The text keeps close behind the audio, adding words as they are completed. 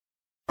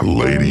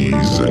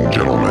Ladies and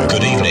gentlemen,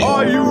 good evening.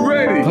 Are you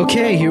ready?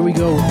 Okay, here we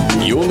go.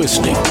 You're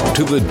listening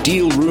to the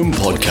Deal Room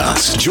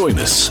Podcast. Join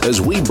us as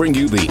we bring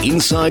you the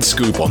inside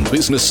scoop on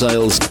business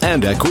sales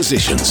and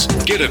acquisitions.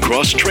 Get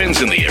across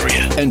trends in the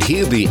area and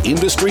hear the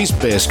industry's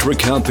best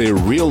recount their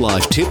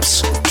real-life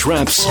tips,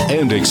 traps,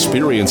 and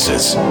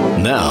experiences.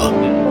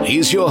 Now,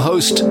 here's your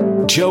host,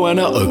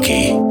 Joanna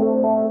Oakey.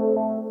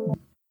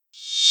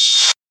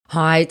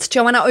 Hi, it's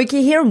Joanna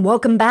Oakey here and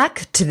welcome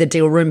back to the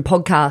Deal Room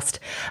Podcast,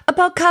 a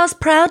podcast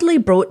proudly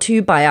brought to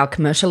you by our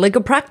commercial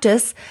legal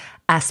practice,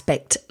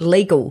 Aspect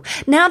Legal.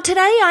 Now,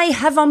 today I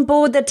have on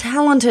board the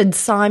talented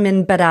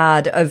Simon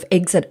Bedard of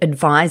Exit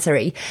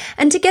Advisory,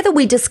 and together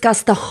we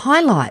discuss the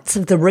highlights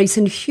of the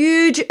recent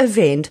huge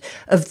event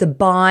of the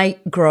Buy,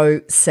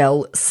 Grow,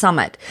 Sell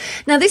Summit.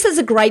 Now, this is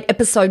a great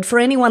episode for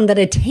anyone that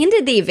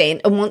attended the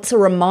event and wants a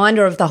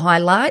reminder of the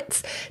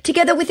highlights,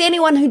 together with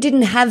anyone who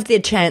didn't have the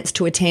chance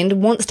to attend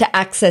and wants to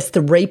access the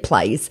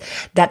replays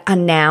that are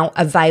now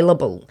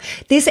available.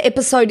 This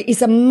episode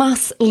is a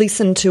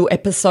must-listen to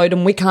episode,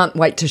 and we can't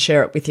wait to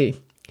share it with you.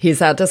 Here's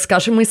our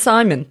discussion with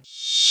Simon.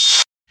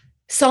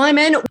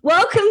 Simon,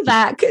 welcome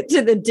back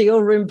to the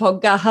Deal Room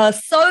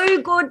Podcast.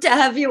 So good to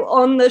have you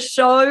on the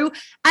show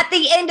at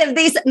the end of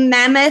this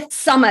mammoth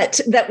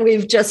summit that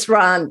we've just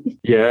run.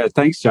 Yeah,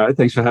 thanks, Joe.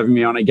 Thanks for having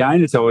me on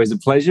again. It's always a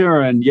pleasure.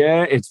 And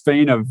yeah, it's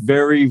been a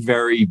very,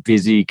 very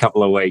busy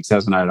couple of weeks,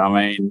 hasn't it?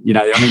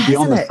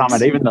 Beyond the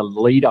summit, even the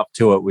lead up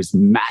to it was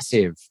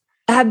massive.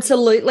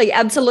 Absolutely.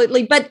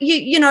 But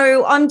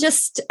I'm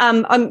just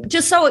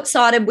so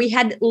excited. We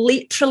had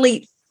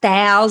literally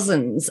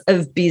thousands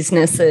of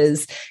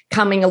businesses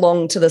coming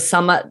along to the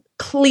summit.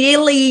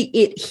 Clearly,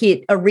 it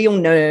hit a real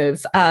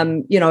nerve.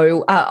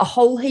 A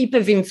whole heap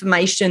of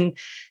information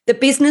that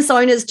business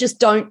owners just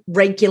don't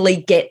regularly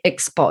get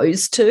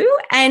exposed to.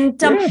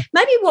 And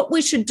maybe what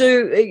we should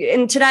do,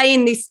 and today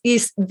in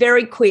this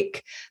very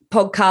quick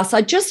podcast,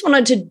 I just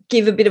wanted to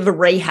give a bit of a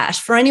rehash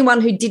for anyone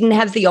who didn't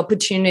have the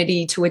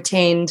opportunity to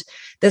attend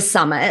the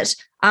summit.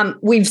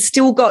 We've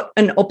still got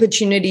an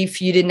opportunity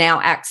for you to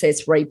now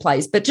access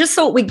replays, but just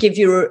thought we'd give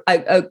you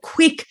a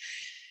quick,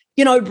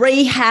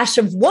 rehash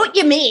of what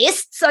you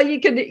missed, so you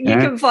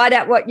can find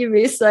out what you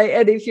missed. So,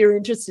 and if you're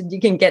interested,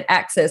 you can get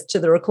access to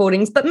the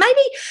recordings. But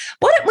maybe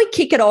why don't we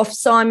kick it off,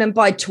 Simon,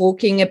 by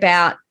talking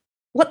about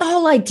what the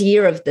whole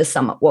idea of the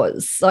summit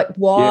was, like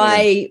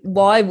why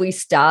we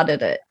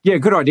started it. Yeah,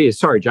 good idea.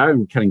 Sorry, Joe,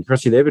 I'm cutting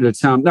across you there, but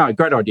it's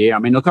great idea. I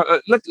mean, look,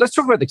 let's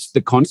talk about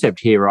the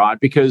concept here, right?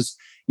 Because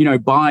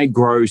buy,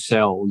 grow,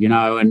 sell,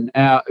 and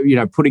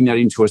putting that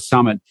into a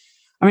summit.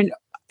 I mean,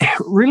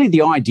 really,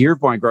 the idea of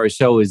buy, grow,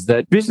 sell is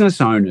that business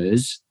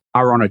owners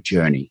are on a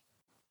journey,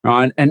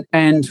 right?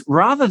 And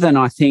rather than,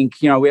 I think,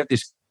 we have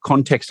this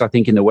context, I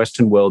think, in the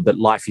Western world that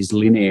life is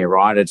linear,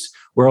 right?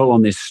 We're all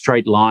on this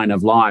straight line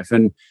of life,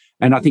 and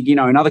I think, in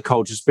other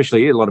cultures,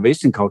 especially a lot of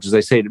Eastern cultures,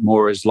 they see it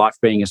more as life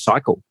being a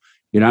cycle.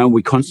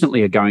 We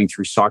constantly are going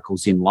through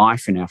cycles in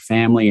life, in our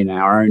family, in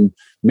our own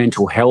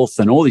mental health,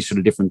 and all these sort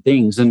of different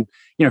things. And,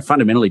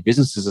 fundamentally,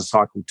 business is a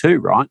cycle too,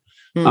 right?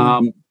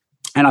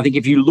 And I think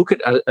if you look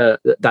at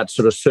that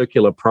sort of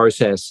circular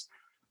process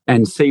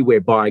and see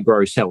where buy,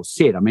 grow, sell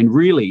sit, I mean,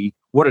 really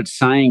what it's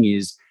saying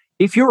is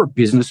if you're a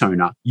business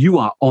owner, you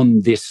are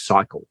on this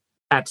cycle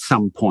at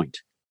some point.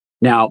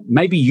 Now,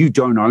 maybe you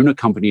don't own a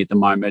company at the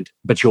moment,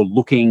 but you're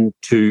looking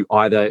to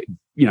either,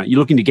 you're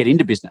looking to get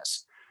into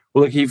business.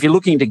 Well, if you're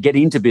looking to get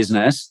into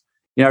business,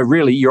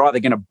 really you're either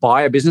going to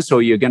buy a business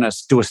or you're going to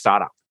do a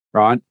startup,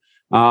 right?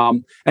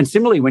 And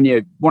similarly, when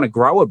you want to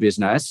grow a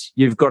business,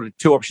 you've got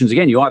two options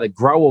again. You either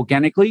grow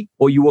organically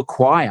or you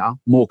acquire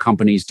more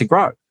companies to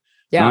grow.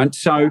 Yeah. Right?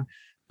 So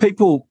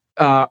people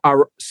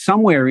are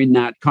somewhere in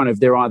that kind of,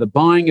 they're either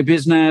buying a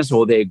business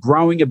or they're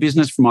growing a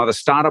business from either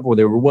startup or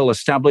they're well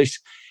established.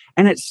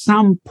 And at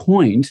some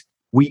point,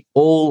 we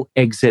all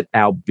exit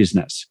our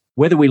business,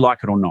 whether we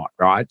like it or not,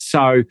 right?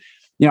 So,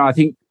 I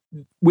think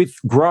with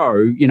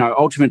grow,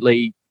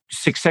 ultimately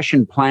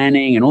succession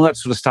planning and all that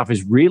sort of stuff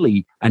is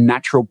really a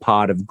natural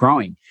part of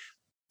growing.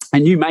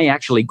 And you may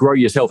actually grow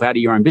yourself out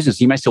of your own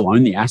business. You may still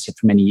own the asset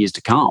for many years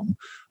to come.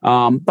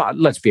 But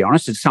let's be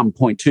honest, at some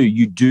point too,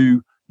 you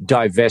do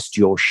divest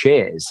your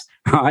shares,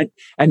 right?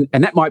 And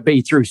that might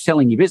be through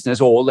selling your business,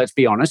 or let's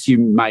be honest, you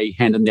may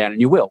hand them down and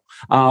you will.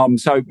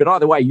 But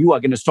either way, you are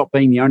going to stop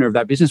being the owner of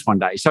that business one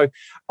day. So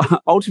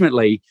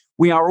ultimately,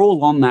 we are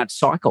all on that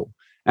cycle.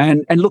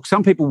 And look,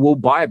 some people will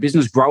buy a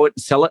business, grow it,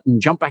 and sell it,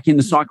 and jump back in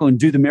the cycle and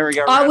do the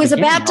merry-go-round. I was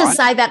about to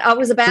say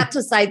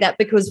that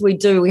because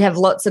we have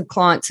lots of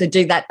clients who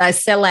do that. They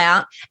sell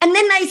out and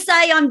then they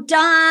say, I'm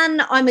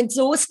done, I'm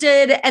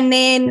exhausted. And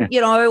then,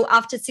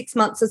 after 6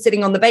 months of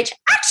sitting on the beach,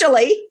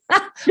 actually,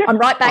 I'm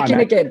right back in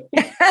again.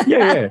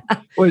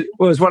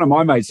 Well, as one of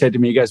my mates said to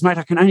me, he goes, mate,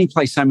 I can only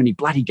play so many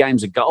bloody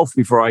games of golf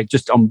before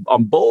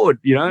I'm bored,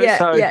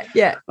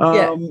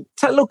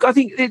 So look, I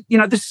think,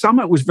 this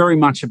summit was very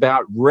much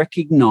about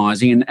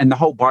recognizing, and the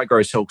whole buy,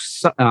 grow, sell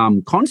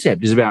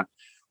concept is about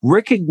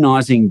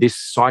recognizing this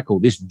cycle,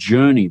 this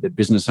journey that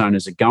business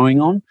owners are going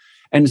on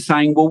and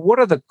saying, well, what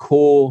are the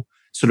core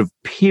sort of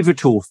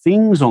pivotal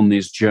things on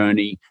this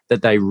journey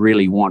that they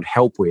really want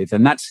help with.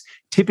 And that's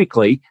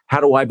typically, how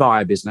do I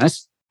buy a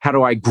business? How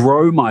do I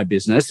grow my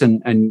business?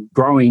 And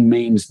growing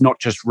means not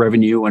just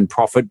revenue and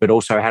profit, but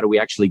also how do we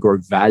actually grow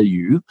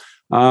value?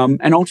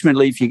 And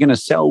ultimately, if you're going to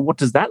sell, what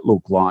does that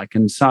look like?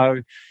 And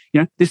so,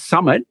 this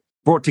summit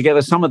brought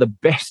together some of the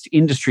best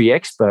industry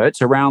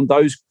experts around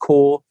those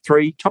core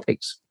three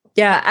topics.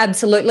 Yeah,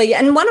 absolutely.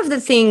 And one of the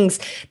things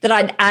that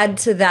I'd add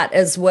to that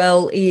as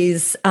well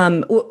is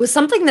was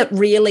something that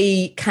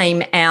really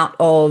came out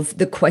of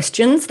the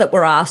questions that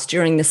were asked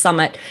during the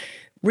summit,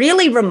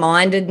 really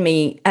reminded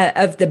me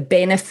of the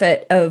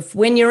benefit of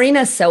when you're in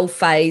a sell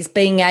phase,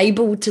 being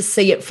able to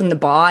see it from the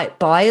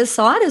buyer's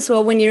side as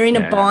well. When you're in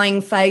a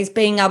buying phase,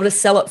 being able to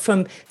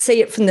see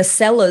it from the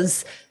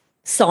seller's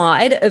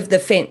side of the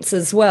fence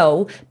as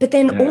well. But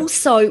then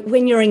also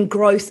when you're in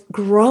growth,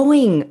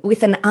 growing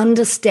with an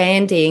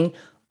understanding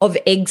of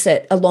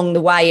exit along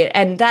the way.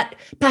 And that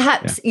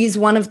perhaps is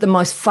one of the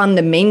most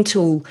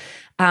fundamental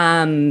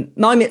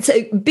moments,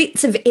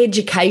 bits of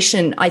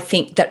education, I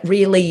think, that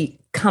really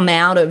come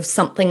out of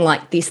something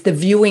like this, the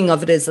viewing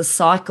of it as a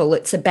cycle.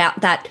 It's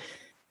about that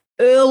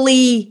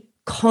early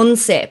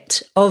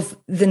concept of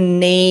the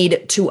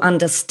need to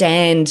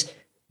understand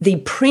the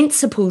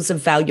principles of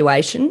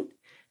valuation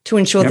to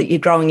ensure that you're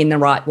growing in the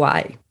right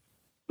way.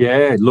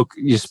 Yeah, look,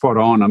 you're spot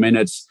on. I mean,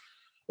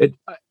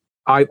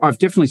 I've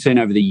definitely seen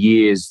over the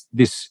years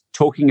this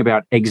talking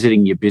about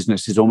exiting your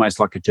business is almost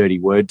like a dirty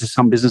word to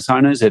some business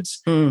owners.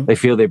 They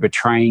feel they're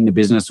betraying the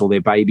business or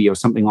their baby or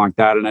something like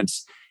that, and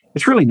it's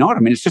really not.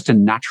 I mean, it's just a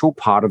natural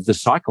part of the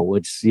cycle.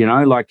 It's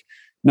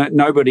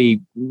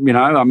nobody.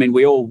 I mean,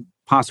 we all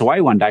pass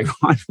away one day,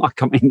 right?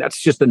 Like, I mean, that's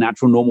just a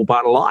natural, normal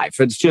part of life.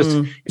 It's just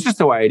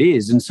the way it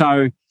is, and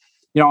so.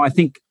 I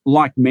think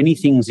like many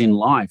things in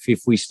life,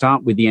 if we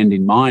start with the end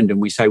in mind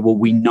and we say, well,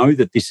 we know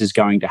that this is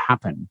going to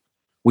happen.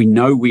 We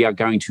know we are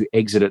going to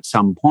exit at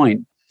some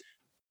point.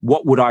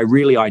 What would I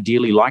really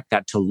ideally like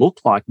that to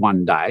look like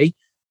one day?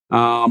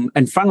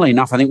 And funnily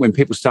enough, I think when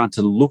people start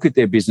to look at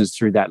their business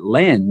through that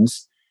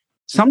lens,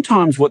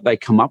 sometimes what they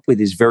come up with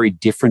is very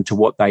different to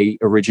what they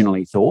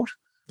originally thought.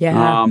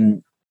 Yeah.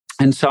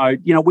 And so,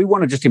 we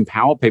want to just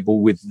empower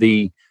people with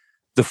the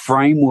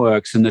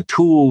frameworks and the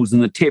tools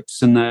and the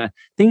tips and the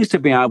things to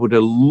be able to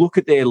look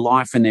at their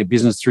life and their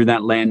business through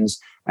that lens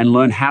and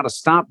learn how to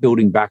start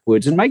building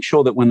backwards and make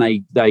sure that when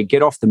they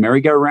get off the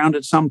merry-go-round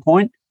at some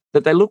point,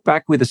 that they look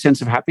back with a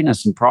sense of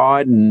happiness and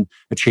pride and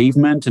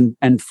achievement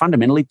and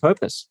fundamentally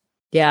purpose.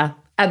 Yeah,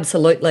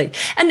 absolutely.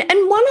 And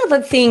one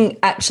other thing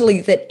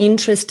actually that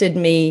interested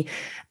me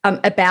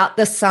about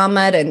the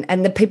summit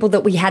and the people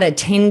that we had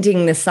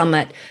attending the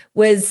summit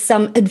was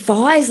some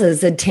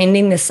advisors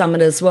attending the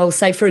summit as well.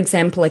 Say, for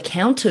example,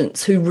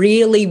 accountants who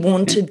really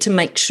wanted to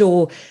make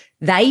sure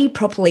they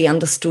properly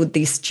understood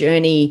this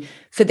journey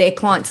for their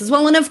clients as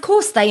well. And of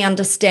course, they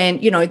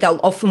understand,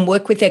 they'll often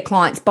work with their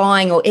clients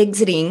buying or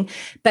exiting,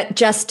 but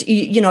just,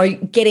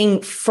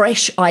 getting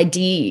fresh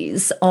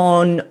ideas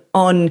on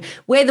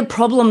where the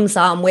problems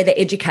are and where the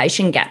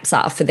education gaps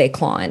are for their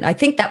client. I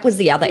think that was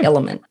the other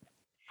element.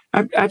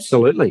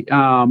 Absolutely.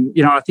 I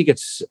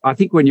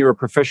think when you're a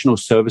professional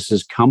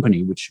services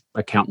company, which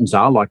accountants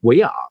are, like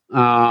we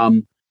are,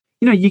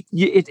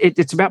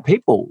 it's about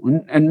people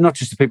and not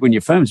just the people in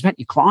your firm. It's about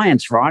your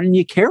clients, right? And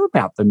you care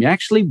about them. You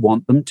actually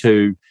want them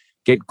to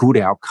get good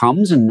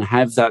outcomes and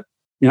have that,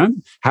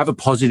 have a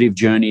positive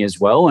journey as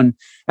well. And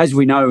as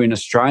we know in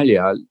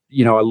Australia,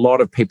 a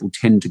lot of people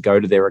tend to go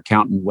to their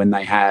accountant when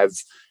they have,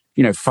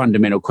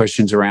 fundamental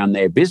questions around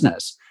their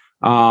business.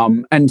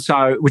 And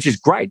so, which is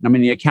great. I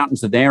mean, the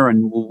accountants are there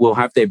and will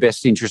have their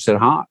best interests at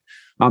heart.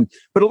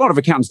 But a lot of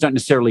accountants don't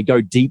necessarily go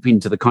deep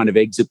into the kind of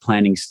exit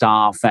planning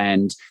stuff,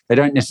 and they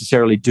don't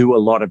necessarily do a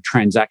lot of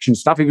transaction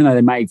stuff, even though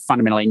they may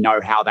fundamentally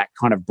know how that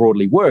kind of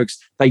broadly works.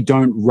 They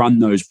don't run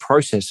those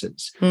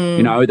processes.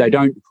 They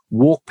don't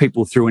walk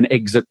people through an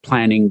exit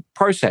planning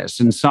process.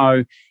 And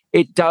so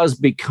it does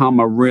become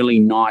a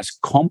really nice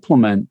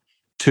complement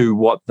to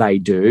what they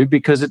do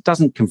because it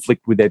doesn't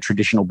conflict with their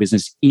traditional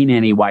business in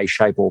any way,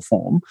 shape or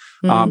form.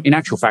 In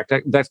actual fact,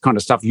 that kind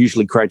of stuff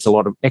usually creates a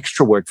lot of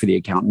extra work for the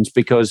accountants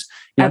because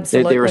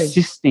they're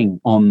assisting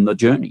on the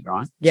journey,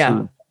 right?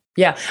 Yeah.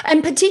 Yeah.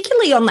 And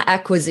particularly on the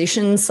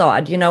acquisition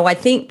side, I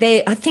think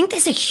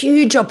there's a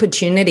huge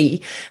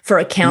opportunity for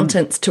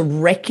accountants to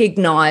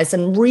recognise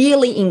and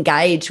really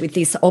engage with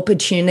this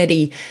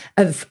opportunity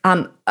of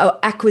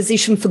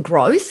acquisition for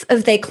growth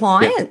of their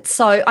clients.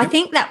 So I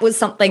think that was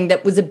something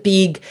that was a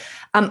big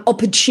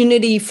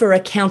opportunity for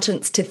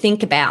accountants to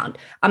think about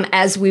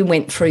as we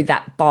went through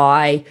that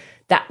buy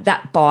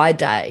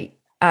day.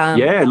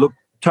 Look,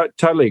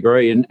 totally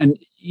agree. And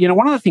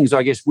one of the things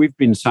I guess we've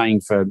been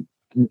saying for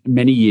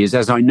many years,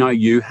 as I know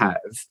you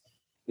have,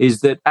 is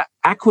that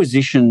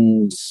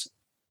acquisitions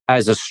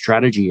as a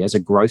strategy, as a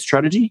growth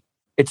strategy,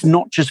 it's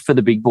not just for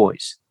the big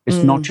boys.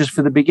 It's not just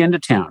for the big end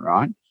of town,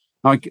 right?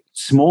 Like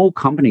small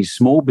companies,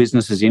 small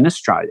businesses in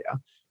Australia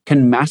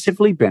can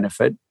massively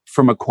benefit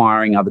from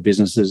acquiring other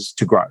businesses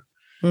to grow.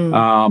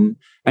 And,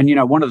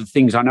 one of the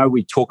things I know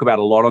we talk about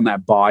a lot on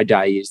that buy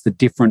day is the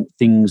different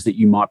things that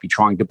you might be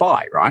trying to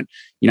buy, right?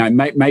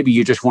 Maybe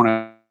you just want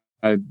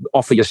to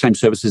offer your same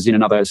services in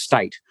another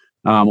state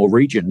or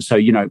region. So,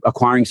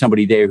 acquiring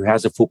somebody there who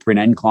has a footprint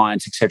and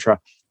clients, et cetera,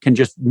 can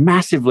just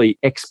massively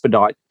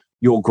expedite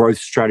your growth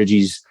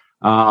strategies,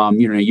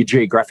 your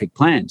geographic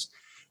plans.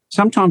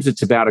 Sometimes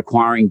it's about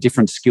acquiring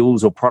different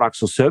skills or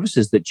products or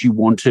services that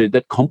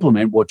that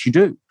complement what you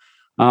do.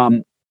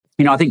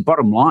 I think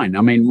bottom line,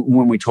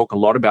 when we talk a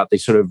lot about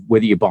this sort of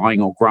whether you're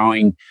buying or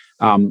growing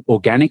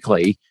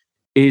organically,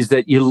 is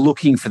that you're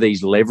looking for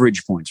these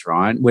leverage points,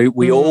 right?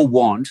 We all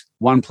want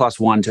 1 +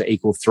 1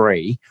 to =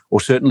 3,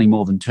 or certainly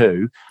more than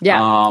 2.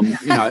 Yeah.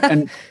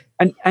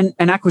 And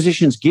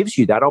acquisitions gives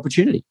you that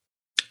opportunity.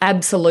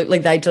 Absolutely,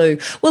 they do.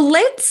 Well,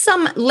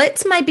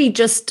 let's maybe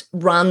just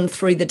run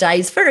through the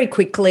days very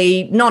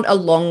quickly, not a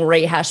long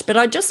rehash, but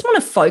I just want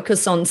to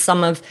focus on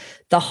some of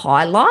the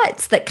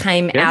highlights that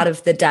came out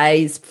of the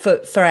days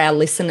for our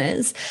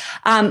listeners.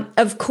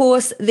 Of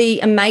course, the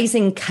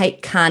amazing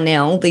Kate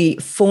Carnell, the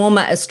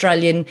former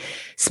Australian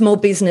Small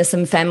Business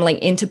and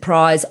Family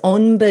Enterprise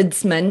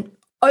Ombudsman,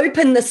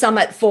 opened the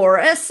summit for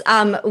us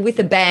with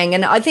a bang.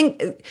 And I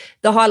think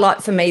the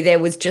highlight for me there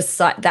was just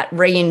that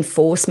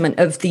reinforcement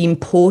of the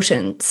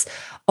importance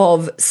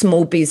of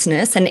small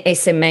business and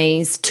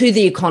SMEs to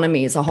the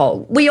economy as a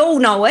whole. We all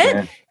know it.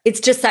 Yeah. It's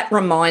just that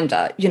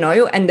reminder,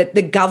 and that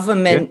the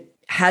government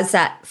has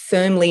that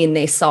firmly in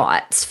their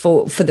sights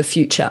for the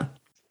future.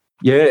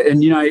 Yeah,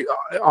 and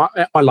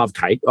I love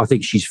Kate. I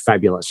think she's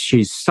fabulous.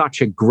 She's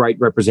such a great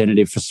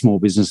representative for small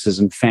businesses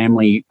and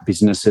family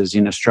businesses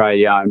in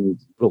Australia and,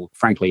 well,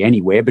 frankly,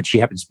 anywhere, but she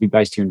happens to be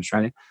based here in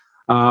Australia.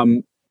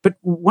 But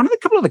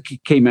couple of the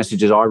key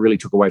messages I really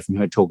took away from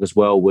her talk as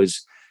well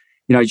was,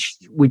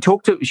 she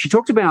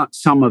talked about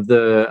some of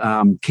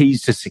the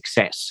keys to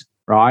success,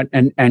 right?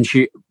 And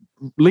she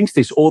links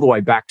this all the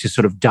way back to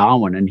sort of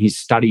Darwin and his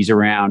studies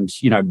around,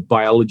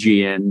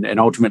 biology and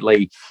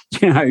ultimately,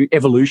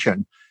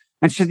 evolution.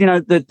 And she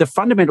said, the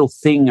fundamental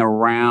thing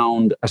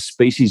around a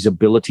species'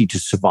 ability to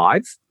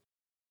survive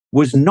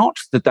was not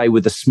that they were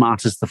the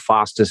smartest, the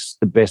fastest,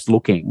 the best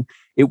looking.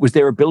 It was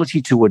their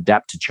ability to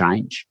adapt to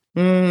change.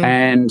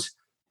 And,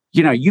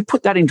 you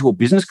put that into a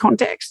business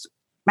context,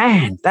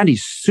 man, that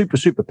is super,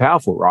 super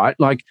powerful, right?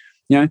 Like,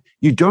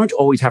 you don't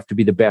always have to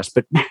be the best,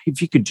 but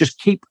if you could just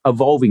keep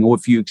evolving, or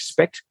if you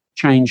expect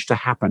change to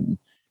happen,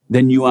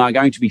 then you are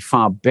going to be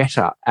far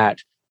better at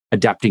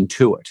adapting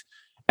to it.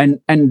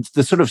 And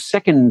the sort of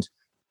second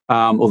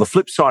or the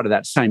flip side of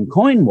that same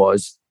coin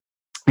was,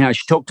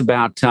 she talked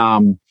about,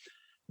 I'm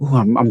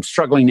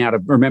struggling now to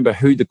remember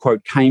who the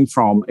quote came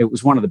from. It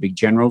was one of the big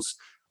generals.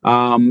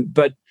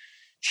 But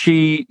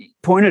she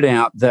pointed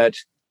out that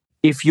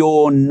if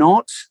you're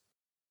not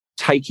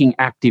taking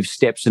active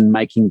steps and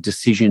making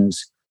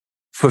decisions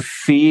for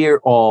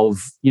fear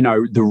of,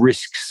 the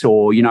risks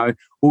or,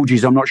 oh,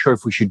 geez, I'm not sure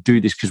if we should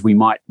do this because we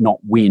might not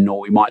win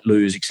or we might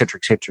lose, et cetera,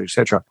 et cetera, et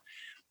cetera.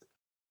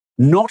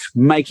 Not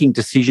making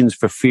decisions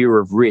for fear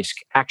of risk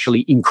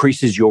actually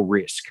increases your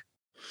risk.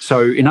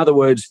 So, in other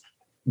words,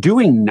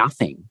 doing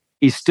nothing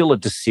is still a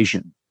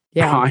decision,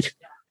 right?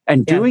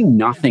 And doing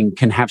nothing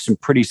can have some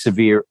pretty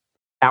severe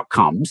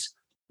outcomes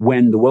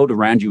when the world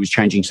around you is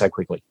changing so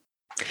quickly.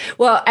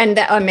 Well, and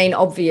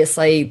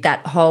obviously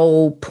that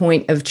whole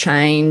point of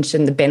change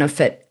and the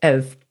benefit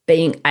of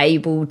being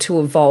able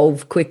to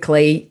evolve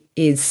quickly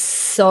is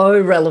so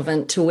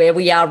relevant to where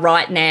we are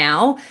right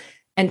now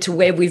and to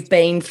where we've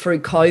been through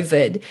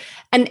COVID.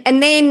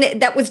 And then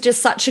that was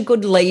just such a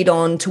good lead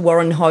on to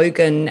Warren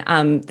Hogan,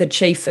 the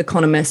chief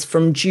economist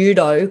from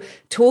Judo,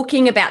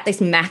 talking about this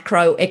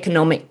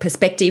macroeconomic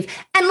perspective.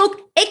 And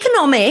look,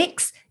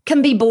 economics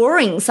can be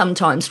boring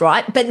sometimes,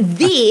 right? But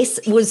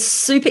this was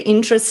super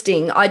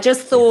interesting. I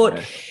just thought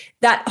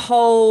that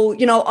whole,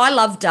 I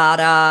love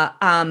data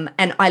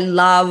and I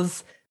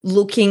love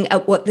looking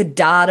at what the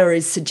data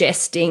is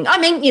suggesting.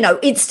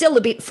 It's still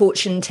a bit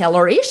fortune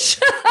teller-ish.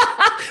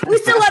 We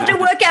still have to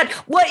work out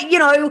what,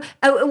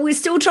 we're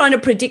still trying to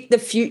predict the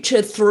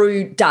future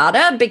through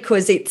data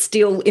because it's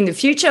still in the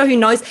future, who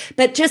knows?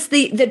 But just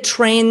the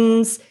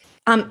trends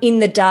in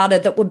the data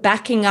that were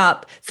backing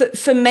up.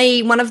 For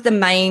me, one of the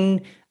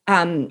main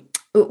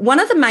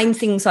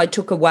things I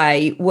took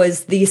away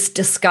was this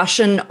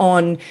discussion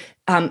on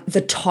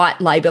the tight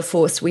labour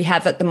force we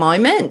have at the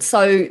moment.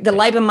 So the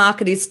labour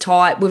market is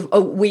tight.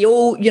 We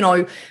all,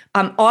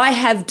 I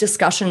have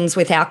discussions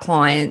with our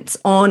clients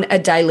on a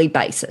daily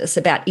basis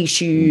about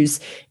issues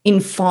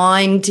in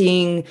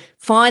finding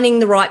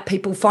the right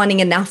people, finding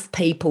enough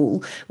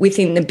people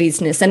within the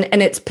business. And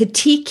it's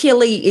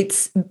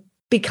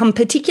become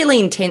particularly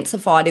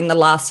intensified in the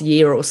last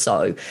year or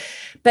so.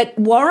 But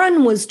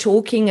Warren was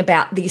talking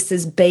about this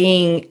as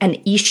being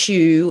an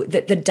issue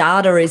that the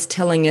data is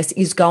telling us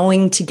is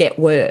going to get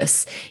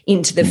worse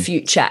into the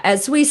future.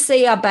 As we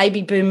see our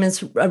baby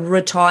boomers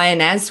retire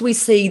and as we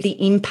see the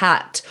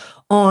impact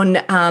on,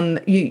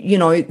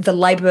 the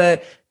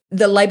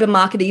labour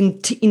market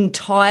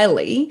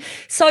entirely.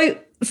 So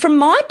from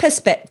my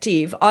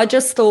perspective, I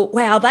just thought,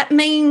 wow, that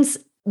means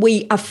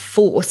we are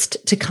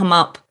forced to come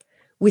up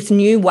with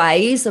new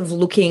ways of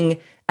looking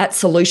at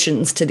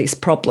solutions to this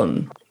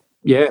problem.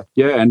 Yeah.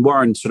 And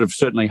Warren sort of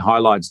certainly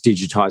highlights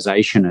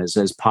digitization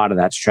as part of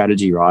that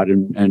strategy, right?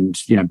 And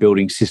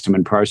building system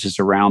and process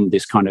around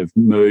this kind of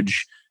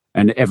merge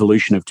and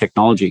evolution of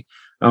technology.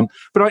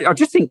 But I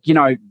just think,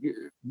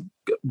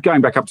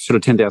 going back up to sort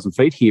of 10,000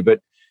 feet here,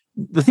 but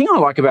the thing I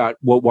like about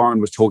what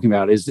Warren was talking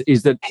about is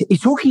that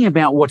he's talking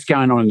about what's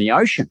going on in the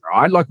ocean,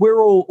 right? Like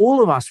we're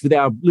all of us with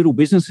our little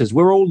businesses,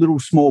 we're all little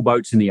small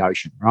boats in the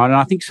ocean, right? And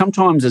I think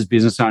sometimes as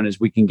business owners,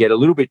 we can get a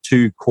little bit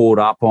too caught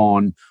up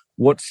on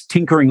what's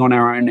tinkering on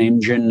our own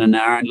engine and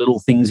our own little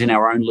things in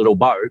our own little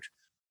boat,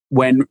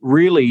 when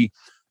really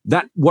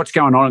that what's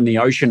going on in the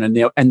ocean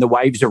and the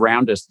waves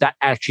around us, that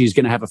actually is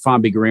going to have a far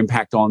bigger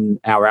impact on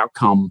our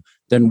outcome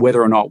than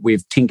whether or not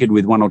we've tinkered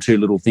with one or two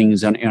little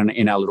things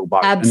in our little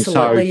boat.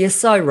 Absolutely. You're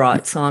so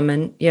right,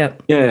 Simon. Yeah.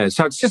 Yeah.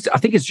 So I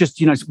think it's just,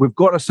 we've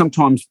got to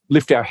sometimes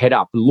lift our head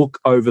up, look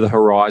over the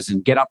horizon,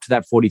 get up to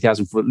that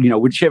 40,000 foot,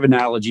 whichever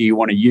analogy you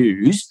want to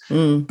use,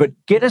 but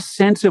get a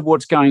sense of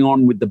what's going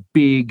on with the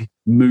big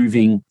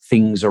moving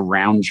things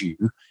around you.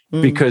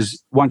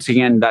 Because once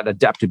again, that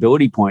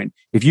adaptability point,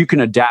 if you can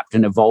adapt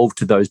and evolve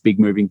to those big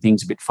moving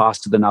things a bit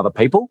faster than other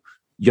people,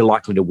 you're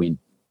likely to win.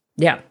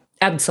 Yeah.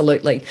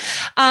 Absolutely.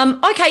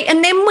 Okay,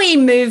 and then we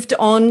moved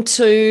on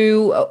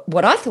to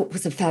what I thought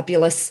was a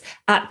fabulous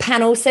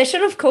panel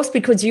session, of course,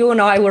 because you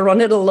and I were on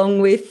it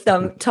along with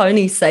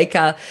Tony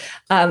Saker,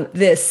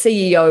 the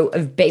CEO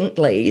of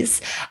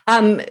Bentley's,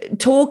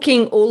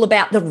 talking all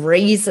about the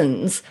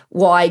reasons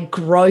why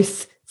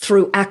growth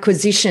through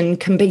acquisition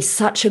can be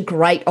such a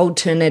great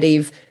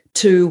alternative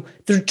to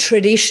the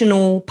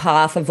traditional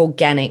path of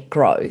organic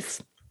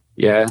growth.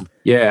 Yeah,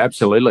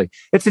 absolutely.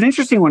 It's an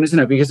interesting one, isn't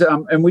it? Because,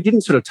 and we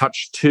didn't sort of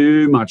touch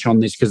too much on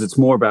this because it's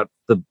more about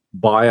the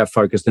buyer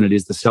focus than it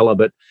is the seller.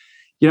 But,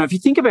 if you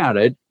think about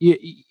it,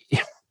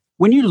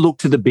 when you look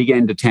to the big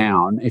end of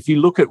town, if you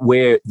look at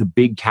where the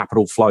big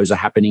capital flows are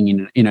happening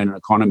in an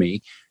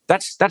economy,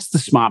 that's the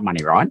smart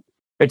money, right?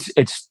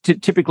 It's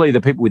typically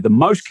the people with the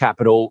most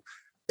capital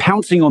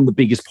pouncing on the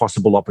biggest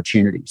possible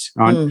opportunities,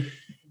 right?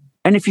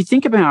 And if you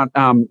think about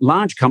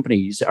large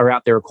companies are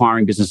out there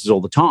acquiring businesses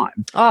all the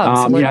time.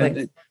 Oh,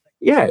 absolutely.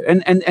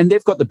 And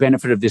they've got the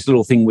benefit of this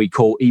little thing we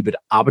call EBIT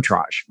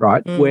arbitrage,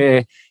 right?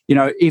 Where,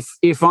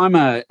 if I'm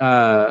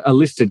a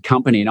listed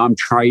company and I'm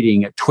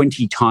trading at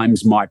 20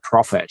 times my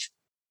profit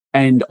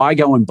and I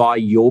go and buy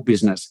your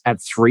business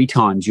at 3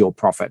 times your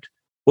profit,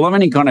 well, I've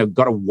only kind of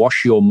got to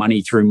wash your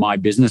money through my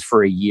business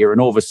for a year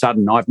and all of a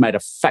sudden I've made a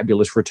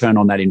fabulous return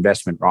on that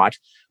investment, right?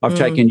 I've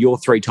taken your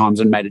 3 times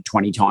and made it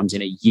 20 times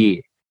in a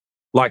year.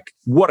 Like,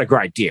 what a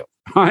great deal,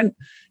 right?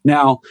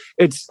 Now,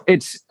 it's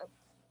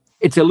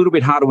a little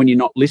bit harder when you're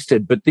not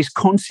listed, but this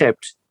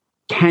concept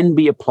can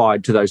be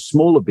applied to those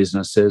smaller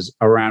businesses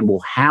around,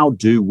 well, how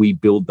do we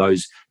build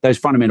those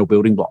fundamental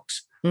building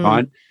blocks,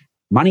 right?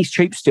 Money's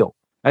cheap still.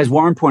 As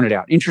Warren pointed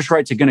out, interest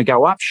rates are going to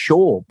go up,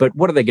 sure, but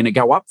what are they going to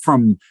go up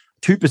from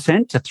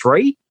 2% to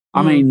 3%?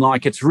 I mean,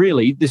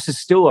 this is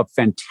still a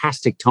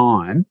fantastic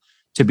time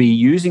to be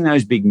using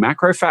those big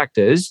macro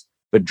factors,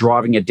 but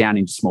driving it down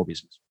into small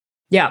business.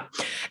 Yeah.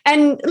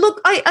 And look,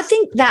 I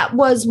think that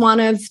was one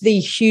of the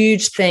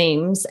huge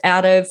themes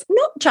out of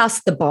not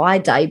just the buy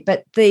day,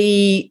 but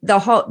the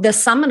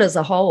summit as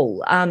a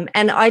whole. And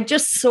I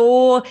just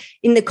saw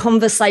in the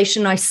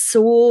conversation, I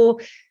saw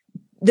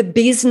the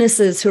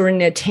businesses who are in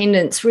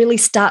attendance really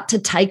start to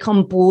take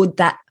on board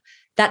that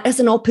as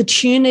an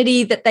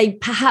opportunity that they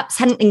perhaps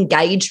hadn't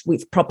engaged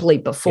with properly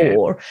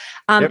before.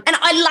 And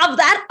I love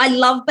that. I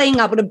love being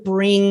able to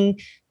bring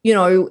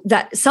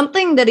that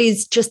something that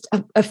is just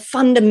a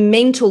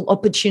fundamental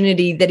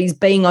opportunity that is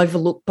being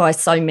overlooked by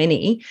so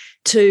many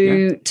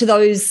to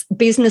those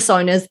business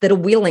owners that are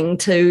willing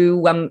to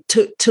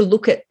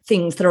look at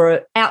things that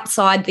are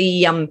outside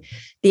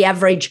the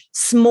average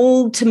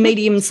small to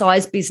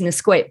medium-sized business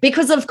square.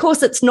 Because, of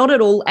course, it's not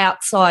at all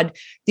outside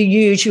the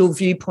usual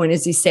viewpoint,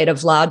 as you said,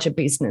 of larger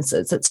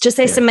businesses. It's just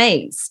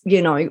SMEs,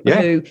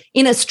 who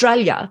in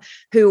Australia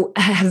who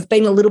have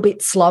been a little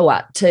bit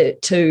slower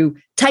to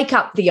take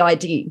up the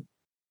idea.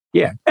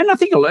 Yeah, and I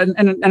think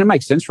and it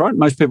makes sense, right?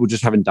 Most people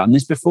just haven't done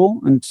this before,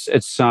 and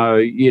it's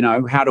so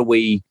how do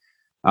we?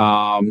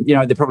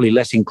 They're probably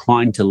less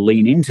inclined to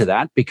lean into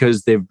that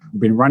because they've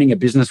been running a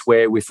business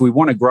where if we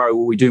want to grow,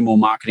 we do more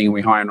marketing and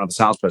we hire another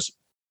salesperson.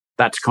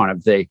 That's kind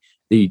of the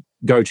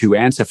go-to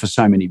answer for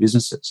so many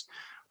businesses.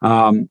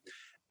 I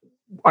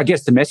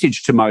guess the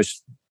message to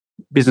most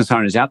business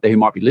owners out there who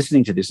might be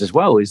listening to this as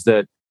well is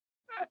that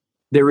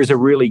there is a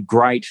really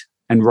great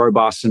and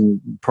robust and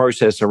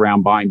process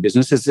around buying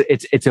businesses.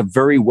 It's a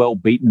very well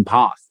beaten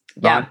path.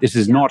 Right? This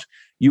is not,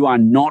 you are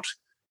not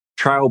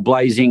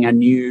trailblazing a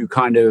new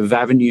kind of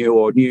avenue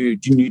or new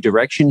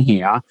direction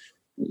here.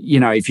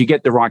 If you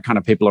get the right kind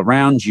of people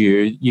around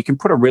you, you can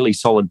put a really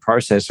solid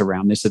process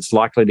around this. It's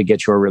likely to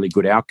get you a really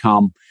good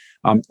outcome.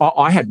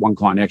 I had one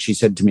client actually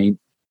said to me,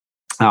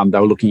 they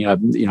were looking at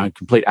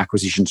complete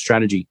acquisition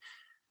strategy.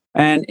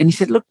 And he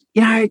said, look,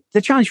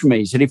 the challenge for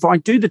me is that if I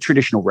do the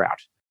traditional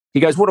route, he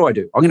goes, what do I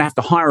do? I'm going to have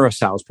to hire a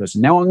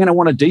salesperson. Now I'm going to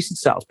want a decent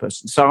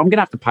salesperson. So I'm going to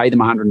have to pay them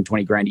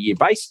 120 grand a year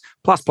base,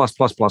 plus with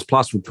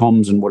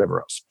comms and whatever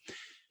else.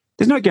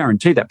 There's no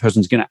guarantee that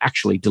person's going to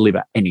actually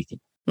deliver anything.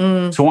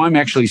 So I'm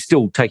actually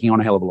still taking on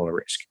a hell of a lot of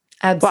risk.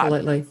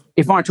 Absolutely. But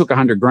if I took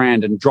 100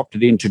 grand and dropped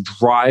it into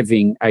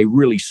driving a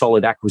really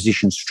solid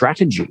acquisition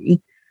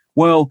strategy,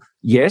 well,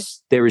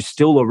 yes, there is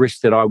still a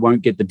risk that I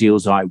won't get the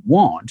deals I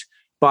want,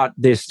 but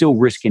there's still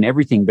risk in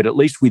everything. But at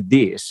least with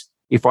this,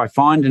 if I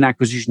find an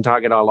acquisition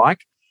target I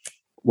like,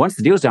 once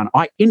the deal's done,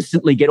 I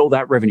instantly get all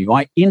that revenue.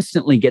 I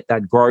instantly get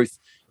that growth.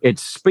 It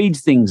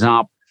speeds things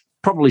up,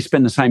 probably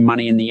spend the same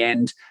money in the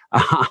end.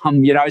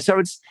 So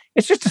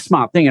it's just a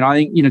smart thing. And I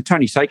think,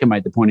 Tony Saker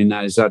made the point in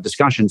those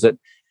discussions that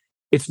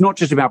it's not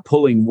just about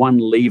pulling one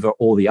lever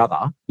or the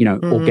other,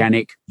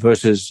 organic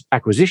versus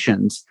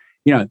acquisitions.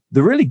 The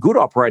really good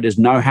operators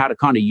know how to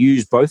kind of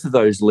use both of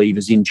those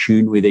levers in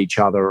tune with each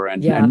other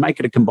and make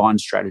it a combined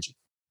strategy.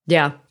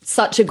 Yeah,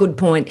 such a good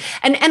point.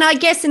 And I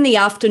guess in the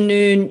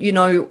afternoon,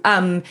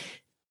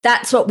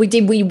 that's what we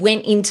did. We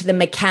went into the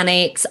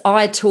mechanics.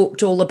 I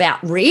talked all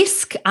about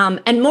risk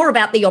and more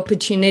about the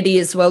opportunity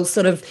as well,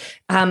 sort of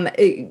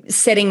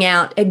setting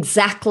out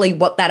exactly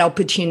what that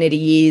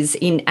opportunity is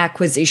in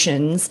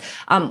acquisitions,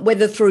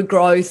 whether through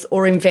growth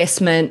or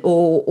investment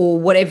or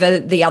whatever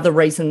the other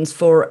reasons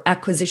for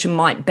acquisition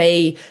might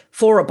be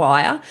for a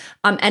buyer,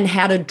 and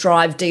how to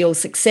drive deal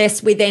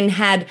success. We then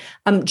had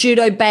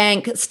Judo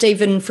Bank,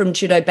 Stephen from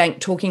Judo Bank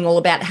talking all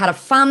about how to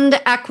fund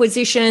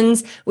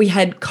acquisitions. We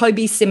had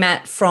Kobe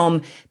Simat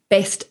from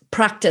Best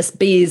Practice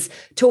Biz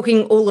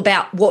talking all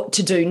about what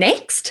to do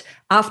next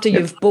after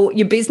you've bought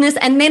your business.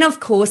 And then, of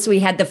course, we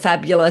had the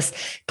fabulous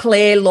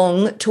Claire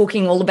Long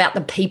talking all about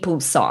the people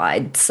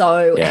side.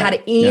 So how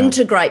to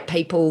integrate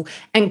people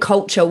and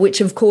culture,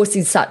 which, of course,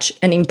 is such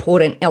an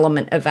important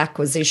element of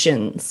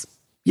acquisitions.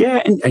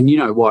 Yeah, and you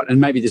know what? And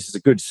maybe this is a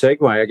good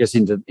segue, I guess,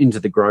 into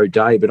the Grow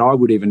Day. But I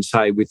would even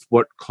say with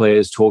what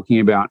Claire's talking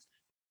about,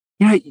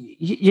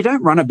 you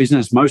don't run a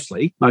business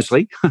mostly.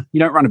 You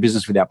don't run a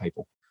business without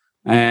people.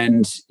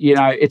 And,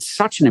 it's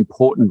such an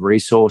important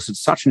resource.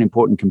 It's such an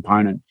important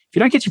component. If you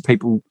don't get your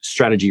people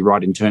strategy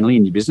right internally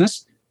in your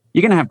business,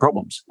 you're going to have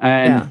problems.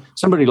 And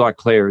somebody like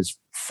Claire is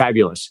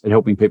fabulous at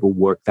helping people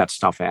work that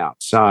stuff out.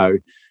 So,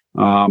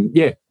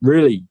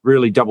 really,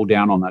 really double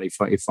down on that if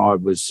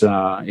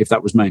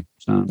that was me.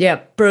 So. Yeah,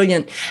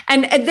 brilliant.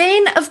 And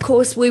then, of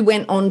course, we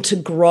went on to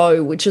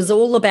Grow, which is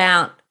all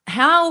about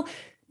how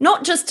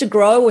not just to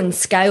grow and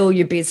scale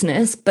your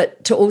business,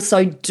 but to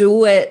also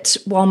do it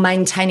while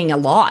maintaining a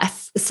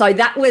life. So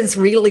that was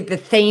really the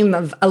theme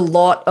of a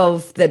lot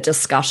of the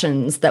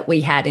discussions that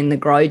we had in the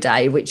Grow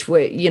Day, which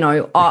were,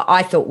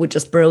 I thought were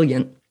just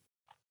brilliant.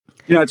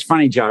 It's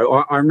funny,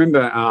 Joe. I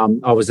remember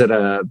I was at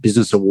a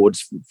business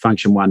awards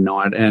function one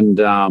night, and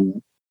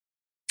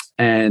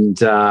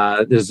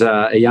there's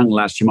a young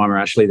lass, Jemima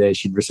Ashley, there.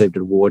 She'd received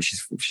an award.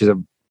 She's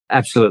a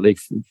absolutely,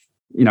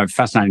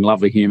 fascinating,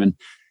 lovely human.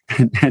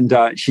 And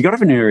she got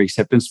up in her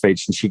acceptance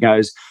speech and she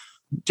goes,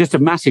 just a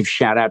massive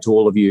shout out to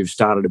all of you who've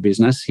started a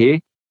business here.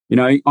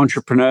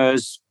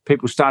 Entrepreneurs,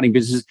 people starting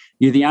businesses,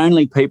 you're the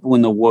only people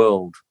in the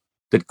world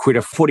that quit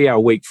a 40-hour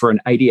week for an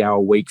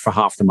 80-hour week for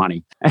half the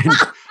money. And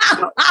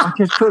I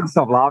just couldn't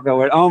stop laughing. I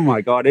went, oh,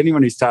 my God,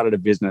 anyone who started a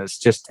business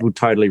just will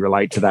totally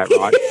relate to that,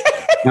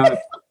 right?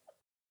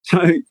 So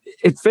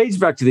it feeds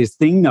back to this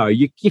thing, though.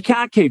 You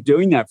can't keep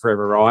doing that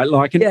forever,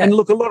 right? And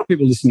look, a lot of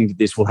people listening to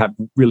this will have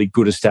really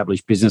good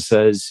established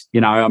businesses.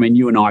 You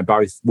and I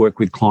both work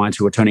with clients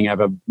who are turning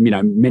over,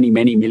 many,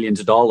 many millions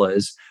of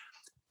dollars.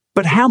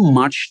 But how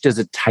much does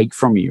it take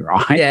from you,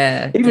 right?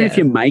 Yeah. Even if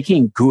you're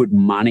making good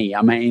money,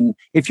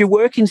 if you're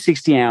working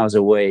 60 hours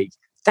a week,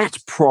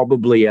 that's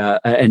probably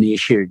an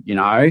issue,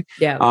 Yeah.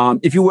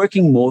 If you're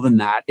working more than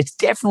that, it's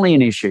definitely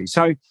an issue.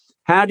 So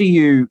how do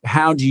you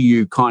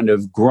kind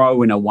of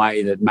grow in a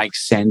way that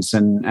makes sense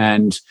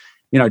and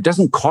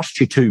doesn't cost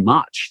you too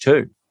much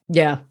too?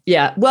 Yeah.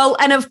 Well,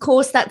 and of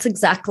course, that's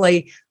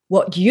exactly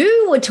what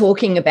you were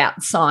talking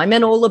about,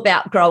 Simon, all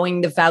about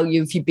growing the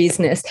value of your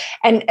business.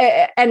 And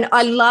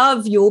I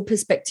love your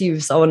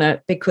perspectives on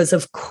it because,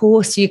 of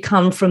course, you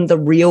come from the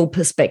real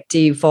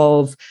perspective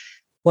of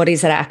what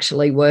is it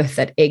actually worth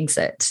at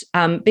exit?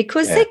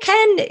 Because there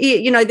can,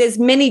 there's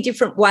many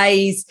different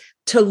ways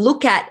to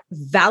look at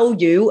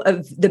value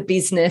of the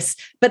business,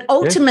 but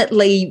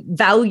ultimately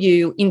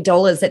value in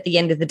dollars at the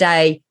end of the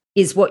day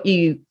is what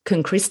you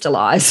can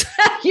crystallize.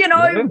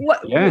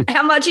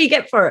 How much you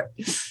get for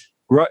it.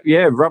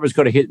 Yeah, rubber's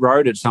got to hit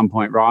road at some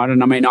point, right?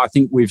 And I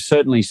think we've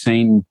certainly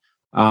seen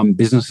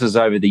businesses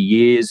over the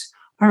years.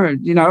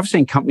 I've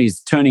seen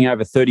companies turning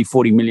over 30,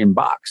 40 million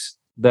bucks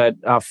that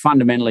are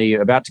fundamentally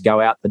about to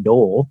go out the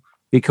door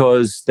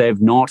because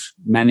they've not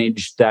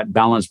managed that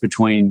balance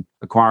between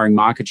acquiring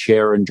market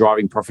share and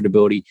driving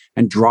profitability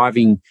and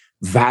driving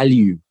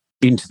value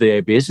into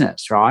their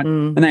business, right?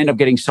 And they end up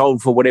getting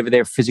sold for whatever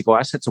their physical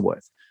assets are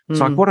worth. It's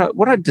like,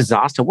 what a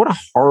disaster, what a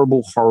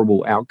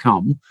horrible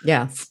outcome.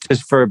 Yeah.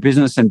 Just for a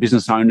business and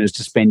business owners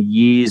to spend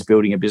years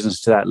building a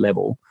business to that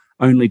level,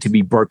 only to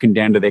be broken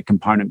down to their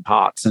component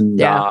parts and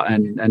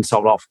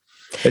sold off.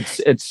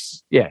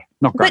 It's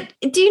not great.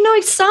 But do you know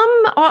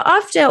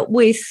I've dealt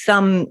with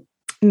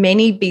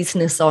many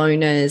business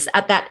owners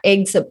at that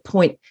exit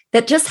point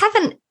that just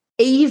haven't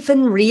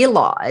even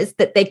realised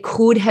that there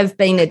could have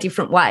been a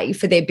different way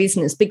for their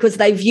business, because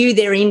they view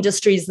their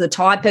industry as the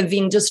type of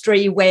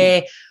industry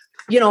where,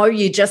 you know,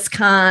 you just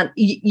can't,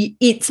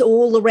 it's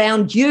all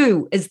around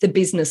you as the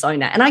business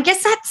owner. And I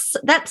guess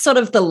that's sort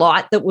of the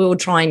light that we were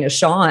trying to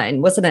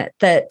shine, wasn't it?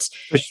 That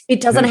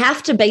it doesn't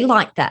have to be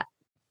like that.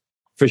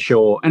 For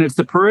sure. And it's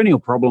the perennial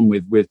problem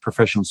with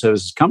professional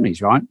services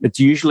companies, right?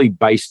 It's usually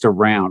based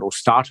around or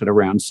started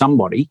around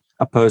somebody,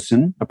 a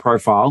person, a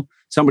profile,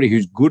 somebody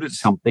who's good at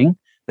something.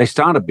 They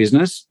start a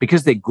business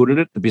because they're good at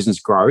it, the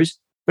business grows,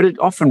 but it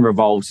often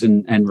revolves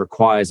and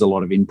requires a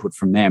lot of input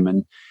from them.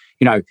 And,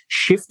 you know,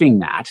 shifting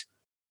that,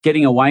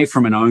 getting away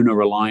from an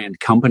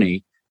owner-reliant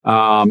company,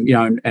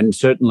 and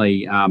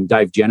certainly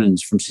Dave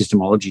Jennings from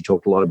Systemology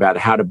talked a lot about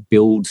how to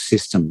build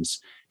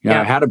systems,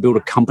 how to build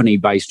a company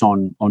based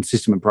on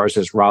system and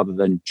process rather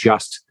than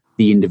just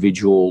the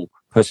individual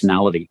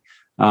personality.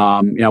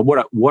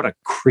 What a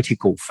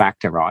critical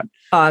factor, right?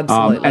 Oh,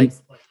 absolutely.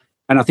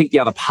 And I think the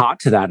other part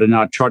to that, and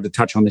I tried to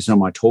touch on this on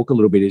my talk a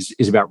little bit,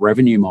 is about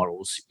revenue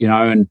models,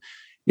 and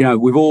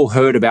we've all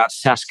heard about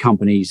SaaS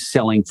companies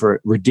selling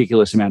for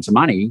ridiculous amounts of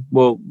money.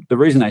 Well, the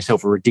reason they sell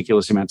for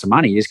ridiculous amounts of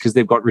money is because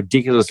they've got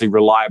ridiculously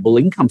reliable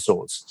income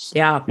sources,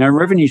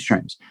 revenue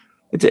streams.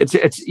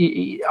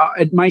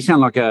 It may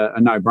sound like a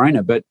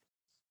no-brainer, but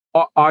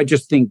I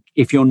just think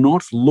if you're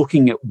not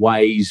looking at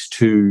ways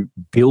to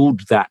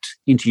build that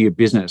into your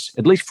business,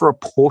 at least for a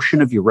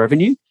portion of your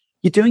revenue,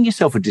 you're doing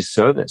yourself a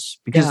disservice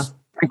because,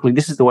 frankly,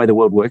 this is the way the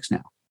world works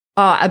now.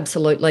 Oh,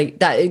 absolutely.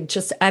 That is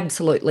just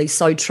absolutely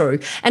so true.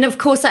 And of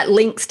course, that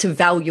links to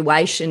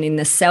valuation in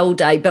the sell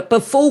day. But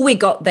before we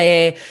got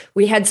there,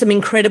 we had some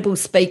incredible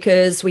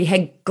speakers. We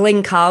had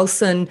Glenn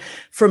Carlson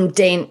from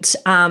Dent,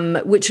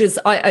 which is,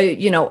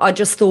 I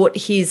just thought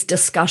his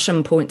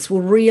discussion points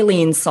were really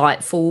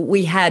insightful.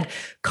 We had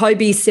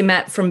Kobe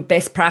Simat from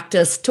Best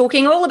Practice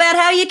talking all about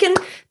how you can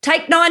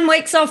take 9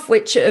 weeks off,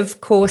 which of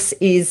course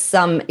is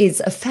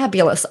a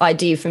fabulous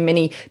idea for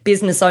many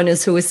business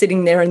owners who are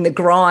sitting there in the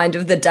grind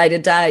of the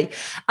day-to-day.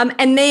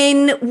 And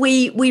then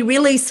we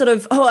really sort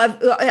of,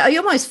 I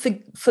almost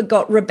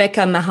forgot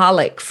Rebecca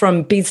Mahalik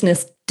from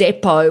Business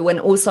Depot and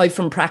also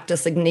from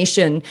Practice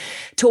Ignition,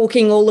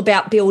 talking all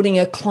about building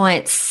a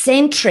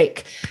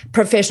client-centric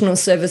professional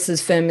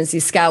services firm as you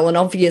scale. And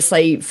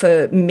obviously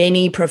for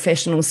many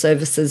professional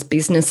services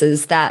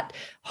businesses, that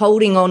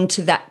holding on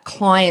to that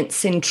client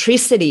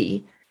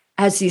centricity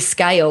as you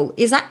scale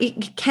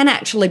it can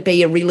actually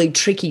be a really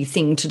tricky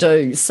thing to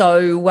do.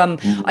 So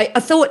I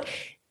thought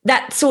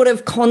that sort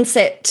of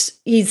concept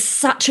is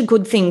such a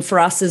good thing for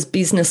us as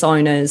business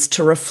owners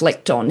to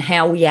reflect on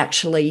how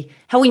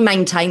we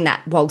maintain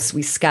that whilst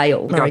we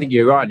scale. I think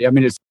you're right. I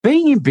mean, it's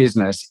being in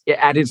business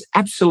at its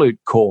absolute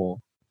core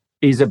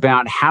is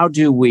about how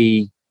do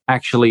we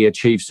actually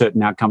achieve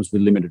certain outcomes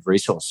with limited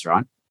resource,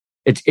 right?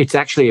 It's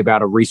actually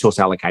about a resource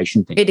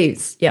allocation thing. It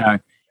is, yeah.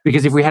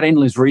 Because if we had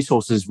endless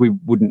resources, we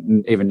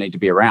wouldn't even need to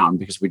be around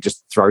because we'd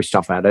just throw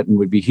stuff at it and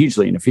we'd be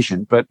hugely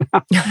inefficient. But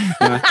but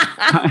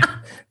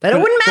it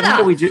wouldn't matter. How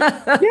do we do?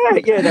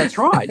 Yeah, that's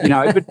right.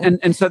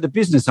 And so the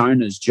business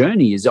owner's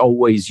journey is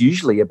always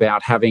usually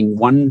about having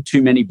one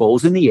too many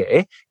balls in the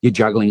air. You're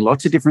juggling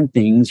lots of different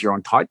things. You're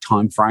on tight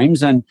time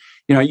frames, and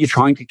you're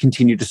trying to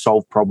continue to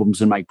solve problems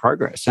and make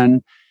progress.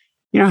 And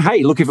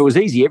hey, look, if it was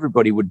easy,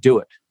 everybody would do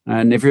it.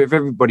 And if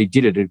everybody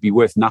did it, it'd be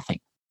worth nothing.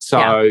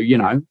 So,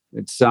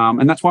 it's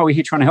and that's why we're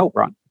here trying to help,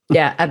 right?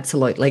 Yeah,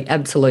 absolutely.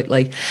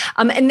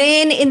 And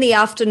then in the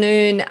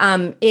afternoon,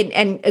 and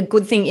a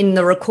good thing in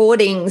the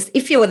recordings,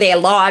 if you were there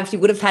live, you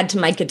would have had to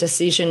make a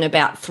decision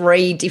about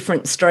 3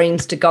 different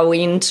streams to go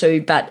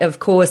into. But of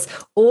course,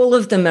 all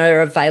of them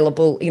are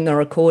available in the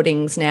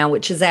recordings now,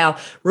 which is our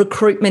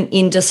recruitment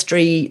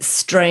industry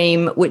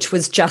stream, which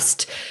was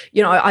just,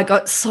 I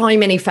got so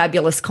many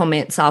fabulous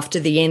comments after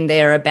the end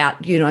there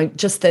about,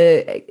 just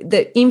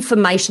the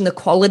information, the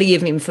quality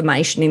of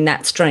information in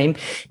that stream.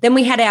 Then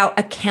we had our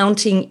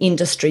accounting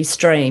industry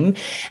stream.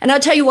 And I'll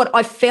tell you what,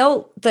 I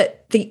felt that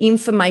the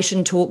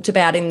information talked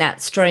about in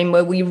that stream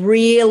where we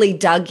really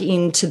dug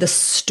into the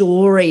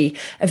story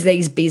of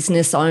these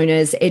business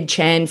owners, Ed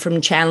Chan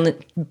from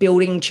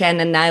Building Chan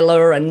and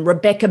Naylor and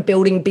Rebecca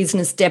building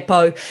Business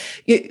Depot,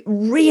 it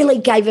really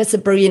gave us a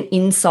brilliant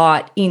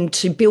insight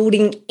into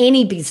building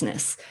any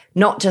business,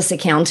 not just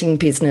accounting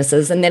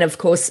businesses. And then, of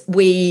course,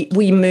 we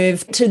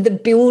moved to the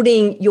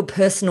building your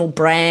personal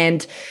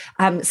brand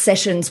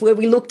sessions where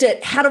we looked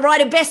at how to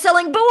write a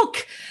best-selling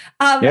book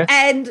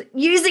and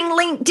using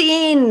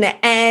LinkedIn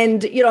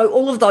and,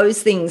 all of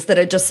those things that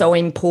are just so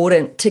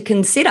important to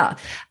consider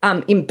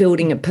in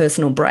building a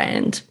personal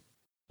brand.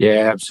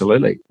 Yeah,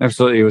 absolutely.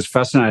 Absolutely. It was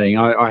fascinating.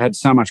 I had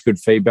so much good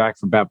feedback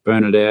about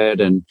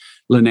Bernadette and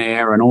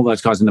Linaire and all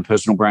those guys in the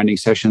personal branding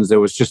sessions. There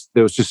was just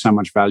so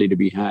much value to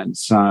be had.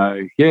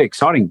 So yeah,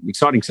 exciting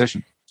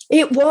session.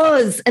 It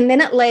was. And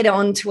then it led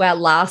on to our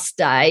last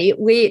day,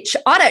 which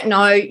I don't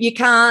know, you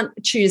can't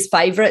choose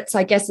favourites.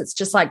 I guess it's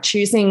just like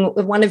choosing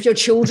one of your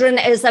children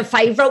as a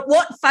favourite.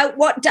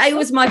 What day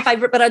was my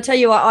favourite? But I tell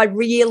you, I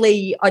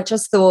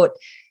just thought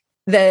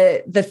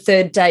the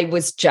third day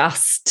was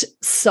just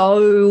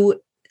so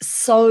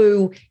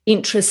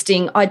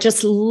interesting. I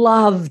just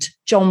loved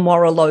John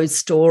Warrilow's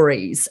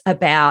stories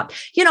about,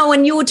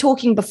 and you were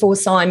talking before,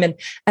 Simon,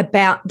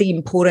 about the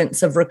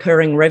importance of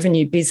recurring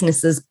revenue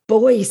businesses.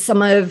 Boy,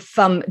 some of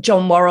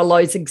John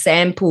Warrilow's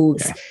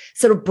examples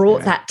sort of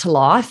brought that to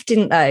life,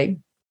 didn't they?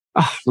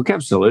 Oh, look,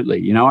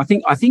 absolutely.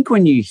 I think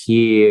when you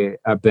hear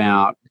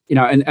about,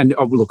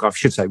 look, I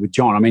should say with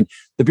John, I mean,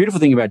 the beautiful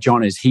thing about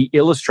John is he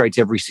illustrates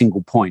every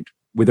single point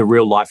with a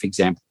real life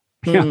example.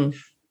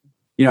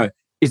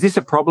 Is this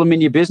a problem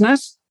in your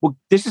business? Well,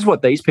 this is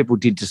what these people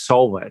did to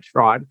solve it,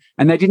 right?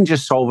 And they didn't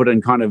just solve it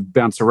and kind of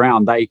bounce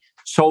around. They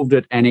solved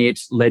it and it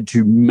led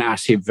to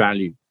massive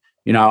value.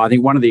 I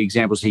think one of the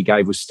examples he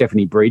gave was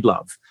Stephanie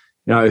Breedlove,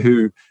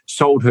 who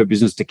sold her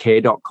business to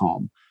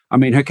care.com. I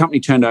mean, her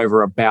company turned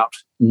over about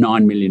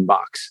 $9 million,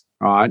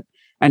 right?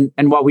 And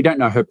while we don't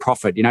know her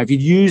profit, if you're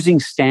using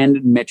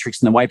standard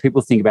metrics and the way people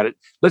think about it,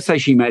 let's say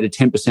she made a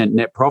 10%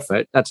 net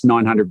profit, that's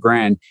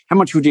 $900,000. How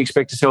much would you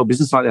expect to sell a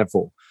business like that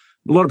for?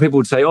 A lot of people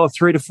would say,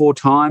 3 to 4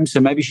 times. So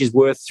maybe she's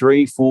worth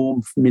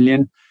 3-4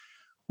 million.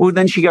 Well,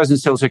 then she goes and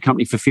sells her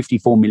company for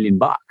 $54 million.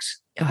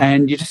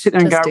 And you just sit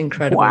there and go,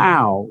 incredible.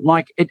 Wow,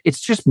 like it's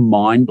just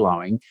mind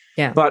blowing.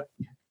 Yeah. But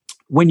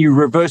when you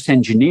reverse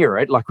engineer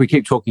it, like we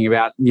keep talking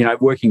about,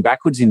 working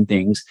backwards in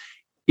things,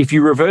 if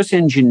you reverse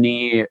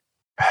engineer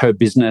her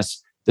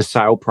business, the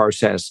sale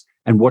process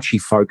and what she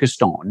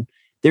focused on,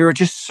 there are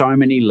just so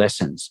many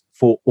lessons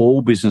for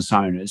all business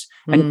owners.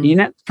 And you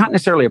can't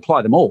necessarily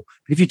apply them all.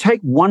 But if you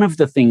take one of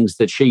the things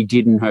that she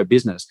did in her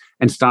business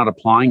and start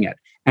applying it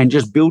and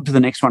just build to the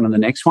next one and the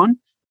next one,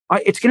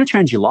 it's going to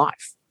change your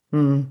life.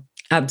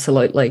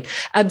 Absolutely.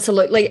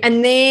 Absolutely.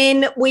 And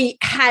then we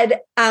had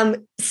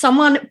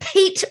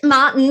Pete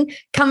Martin,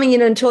 coming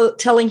in and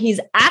telling his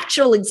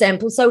actual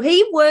example. So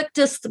he worked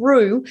us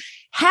through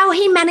how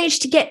he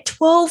managed to get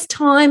 12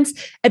 times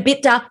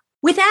EBITDA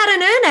without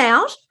an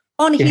earnout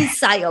on his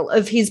sale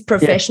of his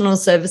professional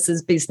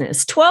services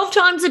business. 12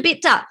 times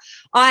EBITDA.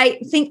 I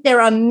think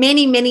there are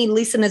many, many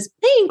listeners,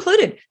 me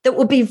included, that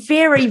will be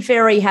very,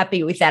 very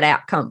happy with that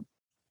outcome.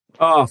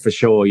 Oh, for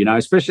sure.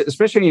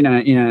 Especially in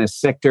a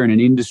sector, in an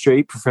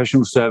industry,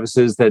 professional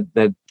services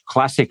that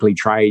classically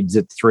trades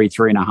at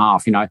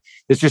 3.5.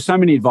 There's just so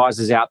many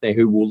advisors out there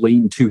who will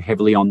lean too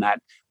heavily on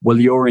that. Well,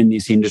 you're in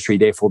this industry,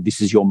 therefore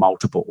this is your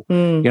multiple.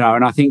 And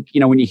I think,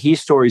 when you hear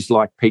stories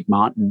like Pete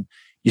Martin,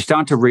 you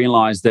start to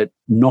realize that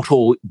not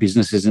all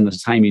businesses in the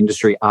same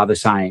industry are the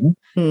same.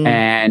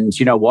 And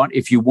you know what?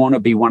 If you want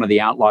to be one of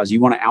the outliers, you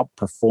want to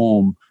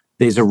outperform,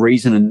 there's a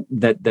reason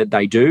that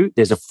they do.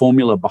 There's a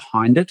formula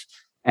behind it.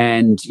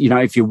 And,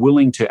 if you're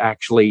willing to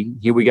actually,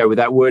 here we go with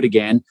that word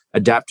again,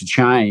 adapt to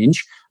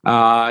change,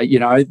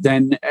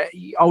 then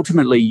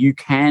ultimately you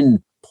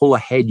can pull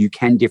ahead, you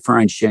can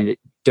differentiate,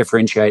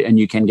 and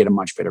you can get a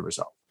much better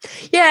result.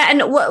 Yeah,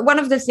 and one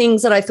of the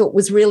things that I thought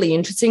was really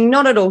interesting,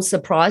 not at all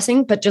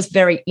surprising, but just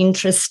very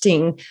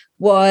interesting,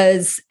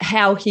 was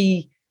how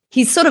he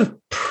sort of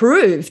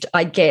proved,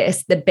 I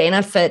guess, the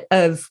benefit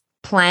of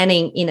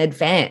planning in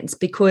advance,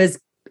 because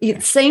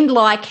it seemed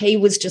like he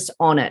was just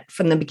on it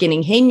from the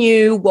beginning. He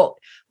knew what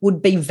would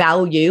be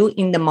value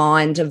in the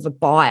mind of a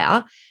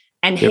buyer,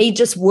 and he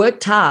just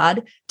worked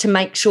hard to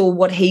make sure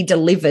what he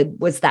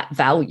delivered was that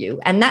value.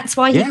 And that's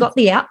why he got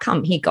the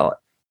outcome he got.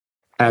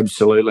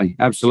 Absolutely.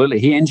 Absolutely.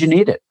 He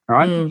engineered it,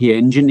 right? He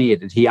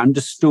engineered it. He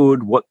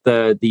understood what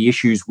the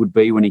issues would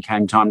be when it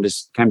came time to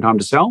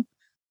sell,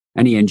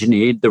 and he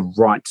engineered the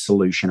right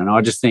solution. And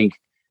I just think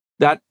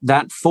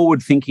that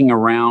forward thinking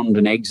around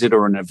an exit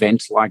or an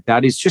event like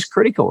that is just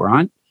critical,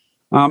 right?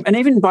 And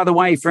even, by the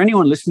way, for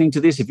anyone listening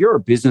to this, if you're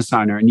a business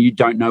owner and you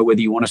don't know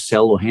whether you want to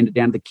sell or hand it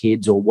down to the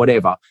kids or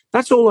whatever,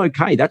 that's all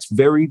okay. That's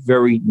very,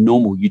 very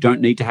normal. You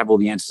don't need to have all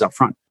the answers up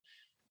front.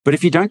 But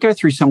if you don't go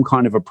through some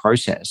kind of a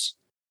process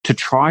to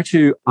try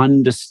to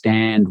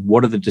understand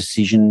what are the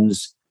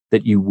decisions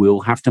that you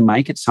will have to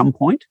make at some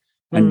point,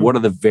 and what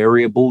are the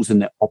variables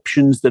and the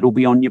options that will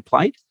be on your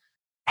plate,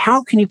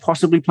 how can you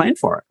possibly plan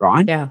for it,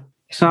 right? Yeah.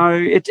 So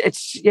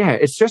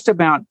it's just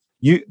about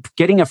you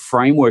getting a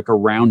framework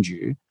around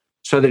you,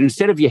 so that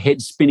instead of your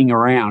head spinning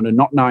around and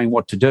not knowing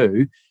what to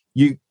do,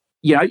 you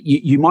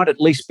might at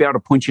least be able to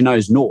point your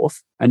nose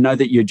north and know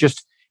that you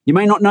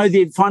may not know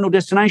the final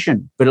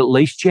destination, but at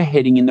least you're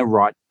heading in the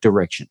right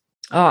direction.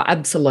 Oh,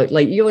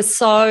 absolutely. You were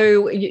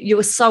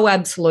so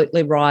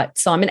absolutely right,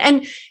 Simon.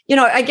 And,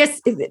 I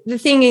guess the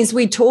thing is,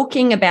 we're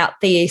talking about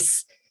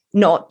this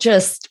not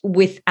just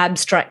with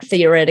abstract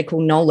theoretical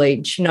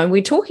knowledge. You know,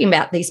 we're talking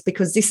about this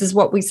because this is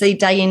what we see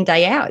day in,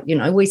 day out. You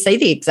know, we see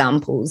the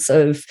examples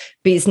of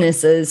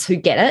businesses who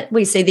get it.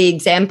 We see the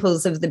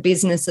examples of the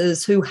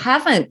businesses who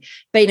haven't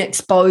been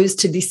exposed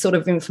to this sort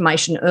of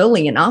information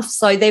early enough,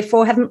 so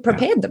therefore haven't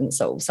prepared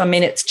themselves. I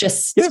mean, it's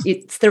just,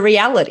 it's the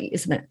reality,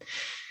 isn't it?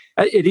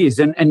 It is.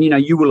 And, you know,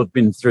 you will have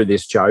been through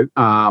this, Jo.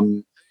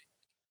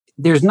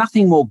 There's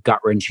nothing more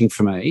gut-wrenching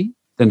for me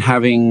than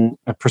having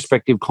a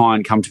prospective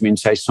client come to me and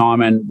say,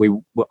 Simon,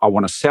 I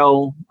want to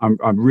sell.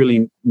 I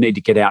really need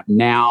to get out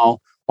now.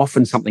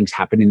 Often something's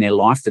happened in their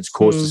life that's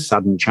caused a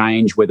sudden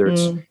change, whether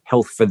it's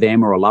health for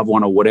them or a loved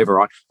one or whatever.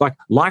 Right? Like,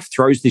 life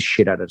throws this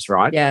shit at us,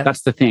 right? Yeah.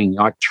 That's the thing.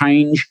 Like,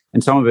 change,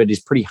 and some of it is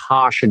pretty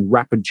harsh and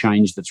rapid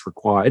change that's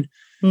required.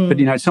 But,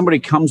 you know, somebody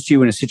comes to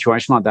you in a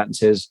situation like that and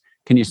says,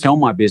 can you sell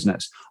my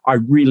business? I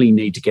really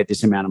need to get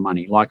this amount of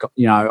money. Like,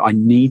 you know, I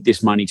need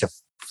this money to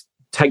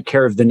take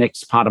care of the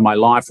next part of my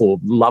life or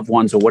loved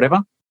ones or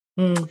whatever.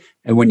 And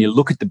when you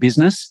look at the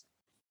business,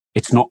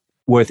 it's not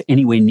worth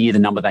anywhere near the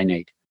number they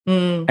need.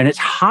 And it's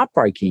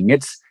heartbreaking.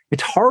 It's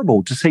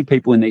horrible to see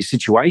people in these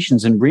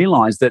situations and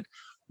realize that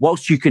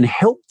whilst you can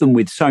help them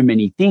with so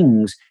many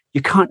things,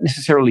 you can't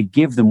necessarily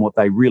give them what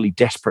they really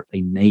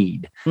desperately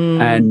need.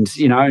 And,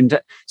 you know, and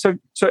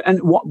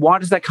why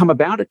does that come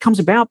about? It comes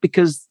about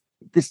because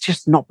there's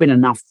just not been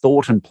enough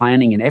thought and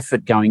planning and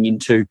effort going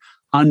into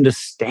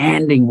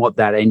understanding what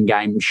that end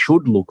game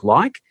should look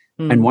like.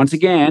 And once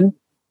again,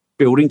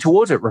 building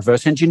towards it,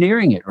 reverse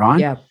engineering it, right?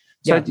 Yeah.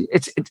 So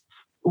it's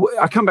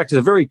I come back to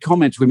the very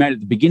comments we made at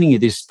the beginning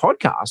of this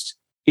podcast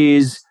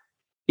is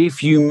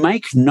if you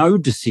make no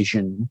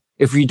decision,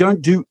 if you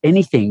don't do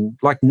anything,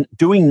 like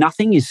doing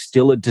nothing is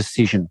still a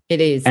decision.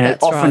 It is. And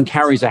it often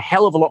carries a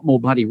hell of a lot more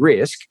bloody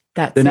risk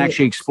than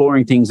actually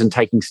exploring things and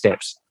taking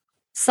steps.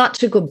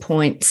 Such a good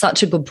point.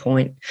 Such a good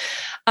point.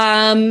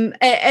 And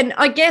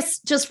I guess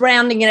just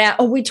rounding it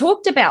out, we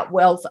talked about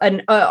wealth,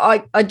 and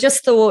I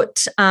just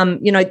thought,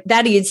 you know,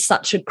 that is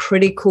such a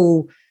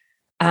critical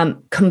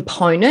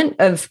component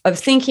of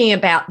thinking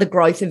about the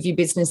growth of your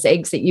business,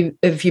 exit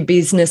of your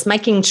business,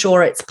 making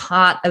sure it's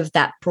part of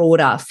that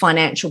broader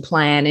financial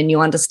plan and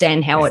you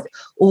understand how it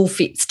all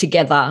fits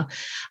together.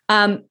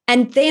 And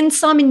then,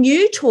 Simon,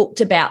 you talked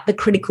about the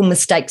critical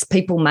mistakes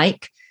people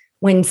make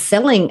when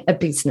selling a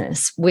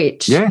business,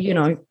 which, you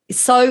know, is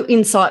so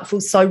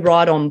insightful, so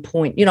right on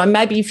point. You know,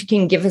 maybe if you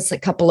can give us a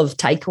couple of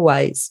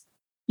takeaways.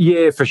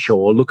 Yeah, for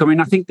sure. Look, I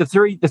mean, I think the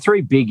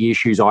three big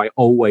issues I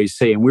always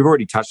see, and we've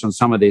already touched on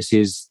some of this,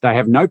 is they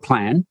have no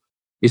plan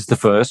is the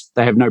first.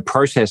 They have no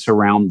process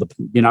around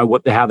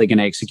how they're going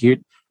to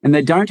execute, and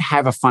they don't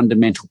have a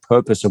fundamental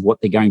purpose of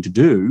what they're going to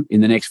do in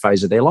the next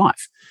phase of their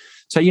life.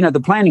 So, you know, the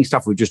planning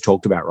stuff we just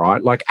talked about,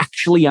 right? Like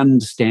actually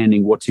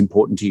understanding what's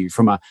important to you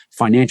from a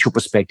financial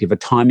perspective, a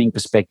timing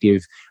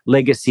perspective,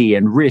 legacy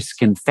and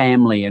risk and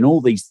family and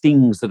all these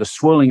things that are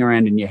swirling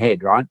around in your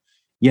head, right?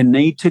 You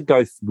need to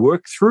go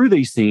work through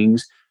these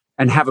things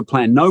and have a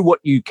plan. Know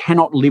what you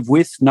cannot live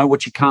with, know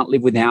what you can't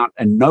live without,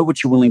 and know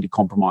what you're willing to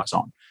compromise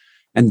on.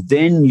 And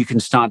then you can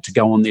start to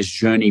go on this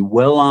journey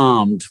well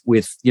armed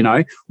with, you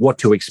know, what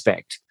to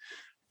expect.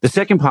 The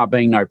second part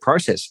being no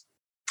process.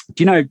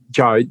 Do you know,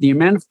 Jo, the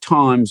amount of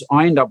times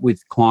I end up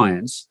with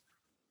clients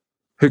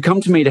who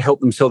come to me to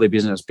help them sell their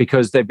business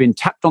because they've been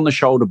tapped on the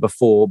shoulder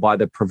before by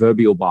the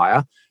proverbial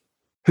buyer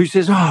who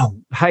says, oh,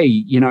 hey,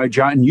 you know,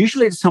 Jo, and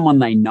usually it's someone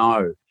they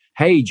know.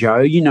 Hey, Jo,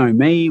 you know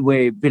me,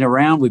 we've been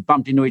around, we've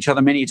bumped into each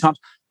other many times,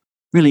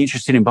 really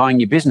interested in buying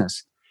your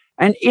business.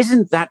 And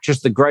isn't that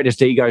just the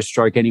greatest ego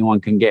stroke anyone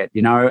can get?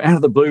 You know, out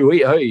of the blue,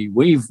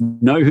 we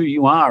know who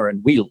you are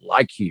and we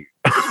like you.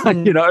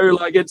 You know,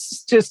 like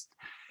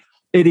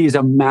it is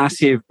a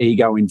massive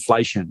ego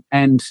inflation.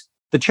 And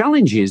the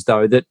challenge is,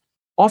 though, that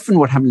often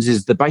what happens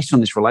is that based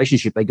on this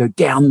relationship, they go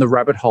down the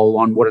rabbit hole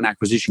on what an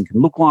acquisition can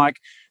look like.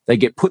 They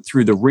get put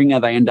through the ringer.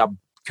 They end up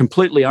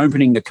completely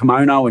opening the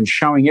kimono and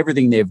showing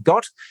everything they've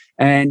got.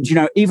 And, you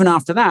know, even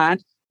after that,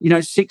 you know,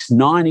 6,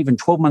 9, even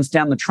 12 months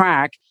down the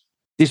track,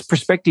 this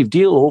prospective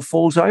deal all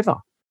falls over.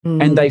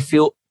 And they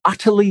feel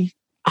utterly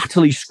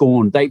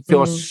scorned. They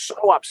feel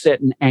so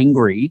upset and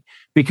angry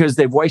because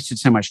they've wasted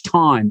so much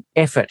time,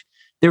 effort.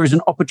 There is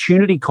an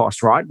opportunity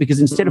cost, right? Because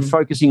instead of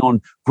focusing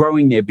on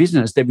growing their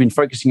business, they've been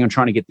focusing on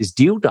trying to get this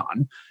deal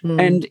done.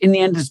 And in the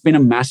end, it's been a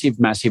massive,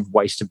 massive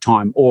waste of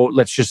time, or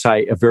let's just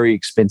say a very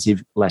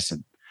expensive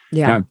lesson.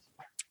 Yeah. Now,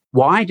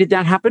 why did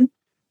that happen?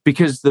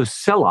 Because the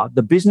seller,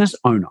 the business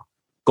owner,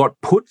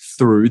 got put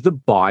through the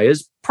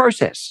buyer's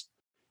process.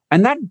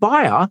 And that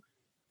buyer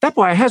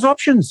has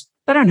options.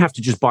 They don't have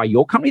to just buy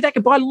your company. They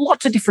could buy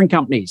lots of different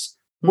companies,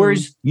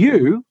 whereas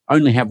you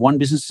only have one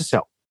business to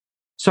sell.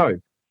 So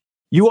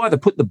you either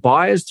put the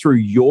buyers through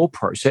your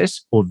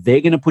process or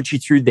they're going to put you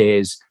through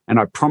theirs. And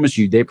I promise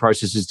you their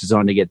process is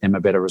designed to get them a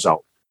better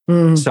result.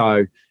 So,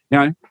 you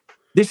know,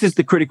 this is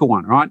the critical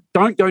one, right?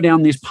 Don't go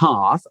down this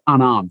path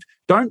unarmed.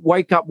 Don't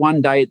wake up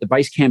one day at the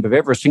base camp of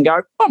Everest and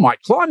go, I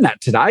might climb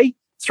that today.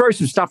 throw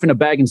some stuff in a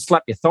bag and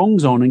slap your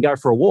thongs on and go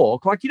for a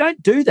walk. Like, you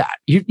don't do that.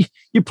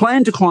 You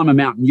plan to climb a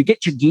mountain, you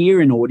get your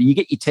gear in order, you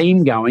get your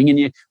team going, and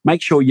you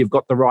make sure you've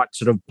got the right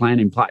sort of plan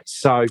in place.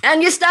 So,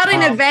 and you start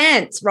in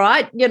advance,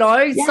 right?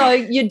 So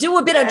you do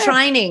a bit of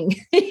training.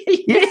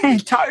 Yeah,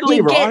 totally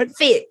you right. Get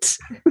fit.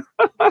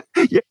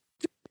 Yeah.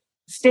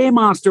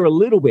 Stairmaster a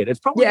little bit. It's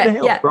probably going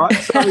to help, right?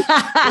 So,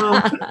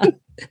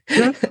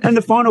 and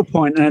the final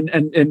point,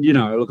 and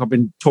look, I've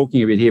been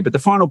talking a bit here, but the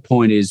final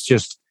point is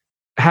just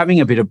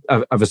having a bit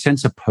of a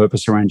sense of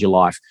purpose around your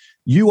life.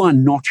 You are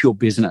not your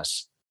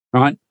business,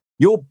 right?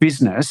 Your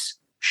business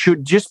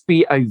should just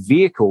be a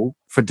vehicle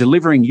for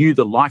delivering you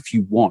the life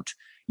you want.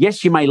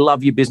 Yes, you may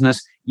love your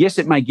business. Yes,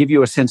 it may give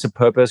you a sense of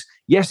purpose.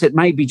 Yes, it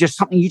may be just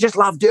something you just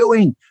love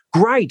doing.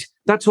 Great.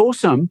 That's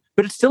awesome.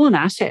 But it's still an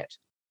asset.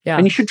 Yeah.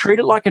 And you should treat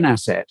it like an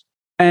asset.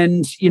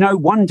 And,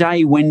 one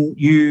day when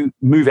you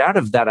move out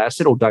of that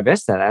asset or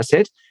divest that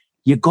asset,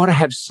 you've got to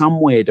have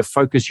somewhere to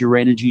focus your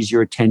energies,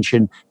 your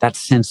attention, that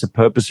sense of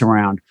purpose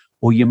around.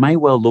 Or you may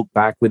well look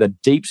back with a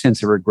deep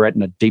sense of regret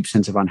and a deep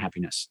sense of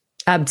unhappiness.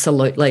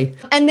 Absolutely.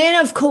 And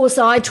then, of course,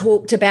 I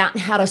talked about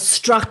how to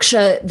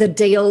structure the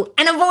deal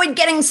and avoid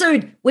getting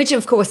sued, which,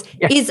 of course,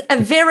 is a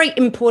very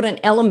important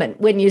element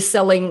when you're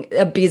selling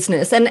a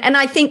business. And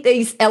I think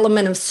these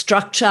element of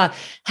structure,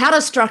 how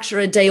to structure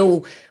a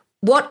deal,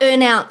 what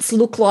earnouts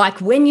look like,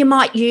 when you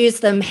might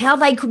use them, how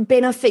they could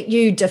benefit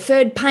you,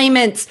 deferred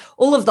payments,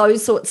 all of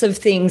those sorts of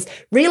things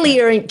really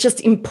are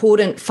just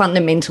important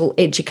fundamental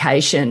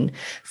education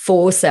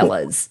for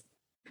sellers.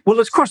 Well,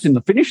 it's crossing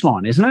the finish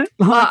line, isn't it?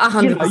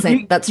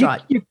 100%. That's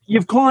right.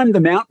 You've climbed the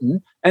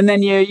mountain, and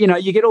then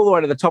you get all the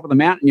way to the top of the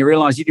mountain, you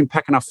realize you didn't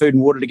pack enough food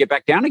and water to get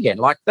back down again.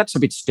 Like, that's a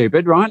bit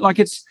stupid, right? Like,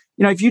 it's,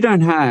 if you don't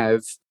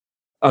have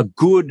a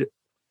good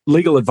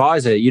legal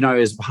advisor,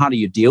 as part of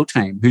your deal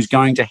team who's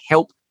going to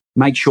help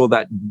make sure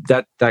that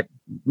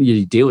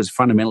your deal is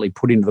fundamentally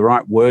put into the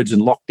right words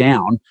and locked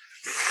down,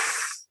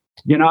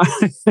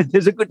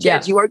 there's a good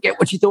chance you won't get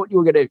what you thought you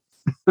were going to do.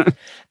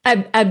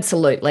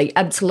 Absolutely.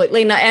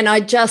 And I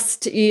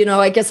just,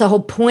 I guess the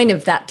whole point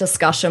of that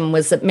discussion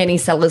was that many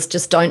sellers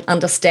just don't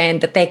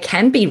understand that there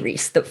can be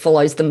risk that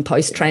follows them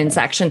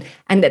post-transaction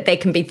and that there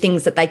can be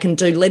things that they can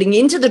do leading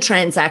into the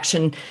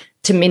transaction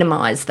to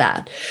minimize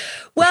that.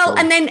 Well,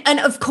 sure. And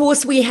of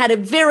course, we had a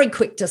very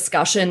quick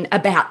discussion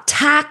about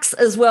tax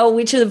as well,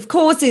 which of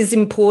course is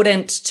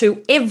important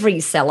to every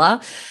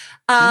seller.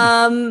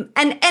 And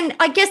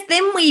I guess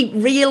then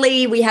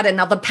we had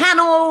another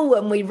panel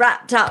and we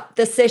wrapped up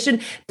the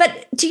session.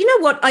 But do you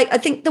know what? I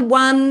think the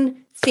one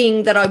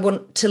thing that I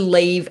want to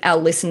leave our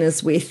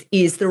listeners with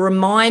is the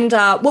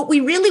reminder. What we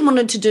really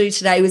wanted to do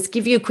today was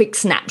give you a quick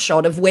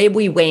snapshot of where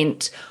we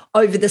went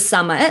over the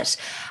summit,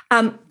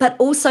 but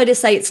also to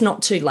say it's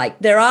not too late.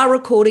 There are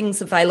recordings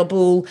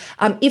available.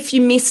 If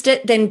you missed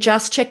it, then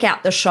just check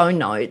out the show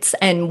notes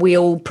and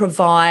we'll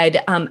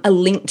provide a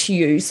link to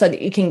you so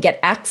that you can get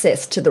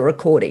access to the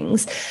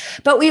recordings.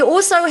 But we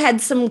also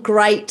had some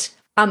great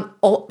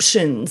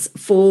options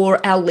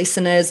for our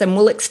listeners, and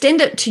we'll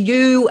extend it to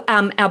you,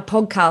 our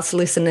podcast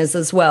listeners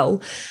as well,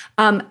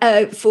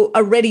 for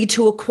a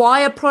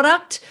ready-to-acquire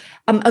product,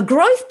 a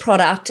growth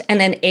product,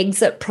 and an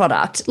exit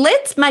product.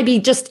 Let's maybe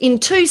just in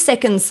 2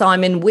 seconds,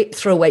 Simon, whip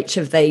through each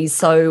of these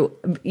so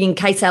in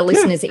case our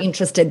listeners are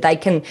interested, they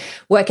can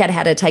work out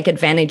how to take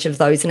advantage of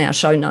those in our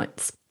show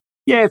notes.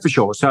 Yeah, for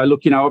sure. So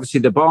look,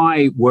 obviously the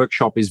buy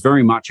workshop is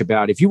very much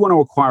about if you want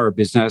to acquire a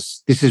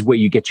business, this is where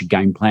you get your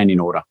game plan in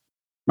order,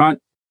 right?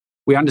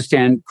 We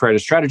understand, create a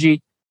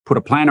strategy, put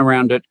a plan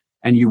around it,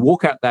 and you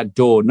walk out that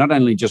door not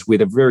only just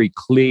with a very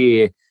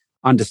clear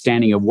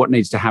understanding of what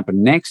needs to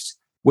happen next,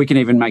 we can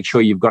even make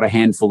sure you've got a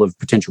handful of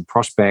potential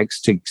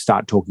prospects to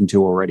start talking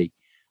to already.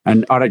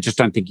 And I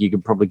don't think you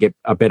could probably get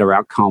a better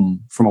outcome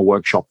from a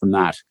workshop than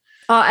that.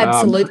 Oh,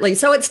 absolutely.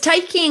 So it's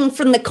taking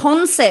from the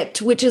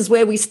concept, which is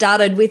where we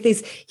started with,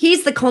 is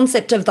here's the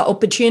concept of the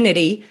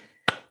opportunity.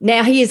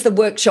 Now here's the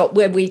workshop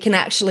where we can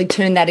actually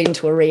turn that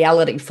into a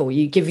reality for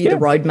you, give you the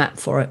roadmap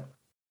for it.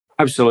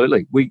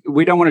 Absolutely.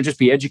 We don't want to just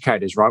be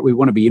educators, right? We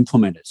want to be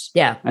implementers.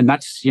 Yeah. And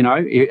that's,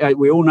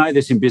 we all know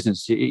this in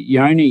business. You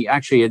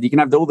can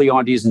have all the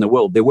ideas in the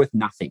world. They're worth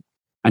nothing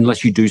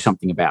unless you do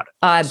something about it.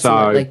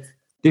 Absolutely. So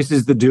this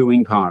is the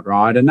doing part,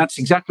 right? And that's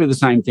exactly the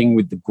same thing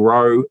with the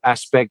grow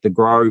aspect, the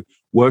grow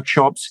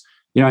workshops.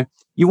 You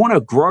want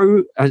to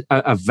grow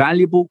a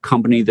valuable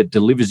company that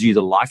delivers you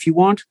the life you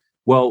want.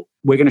 Well,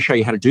 we're going to show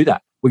you how to do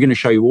that. We're going to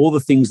show you all the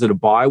things that a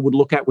buyer would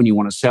look at when you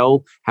want to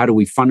sell. How do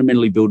we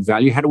fundamentally build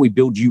value? How do we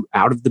build you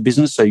out of the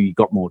business so you've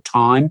got more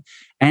time?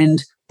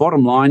 And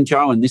bottom line,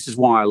 Joe, and this is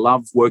why I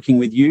love working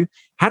with you,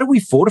 how do we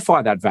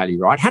fortify that value,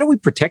 right? How do we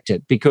protect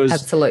it? Because,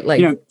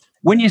 absolutely,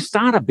 when you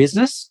start a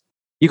business,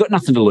 you've got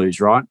nothing to lose,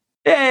 right?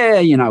 Yeah,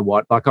 you know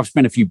what? Like I've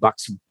spent a few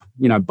bucks,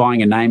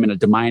 buying a name and a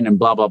domain and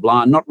blah, blah,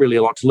 blah, not really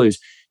a lot to lose.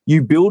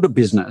 You build a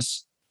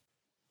business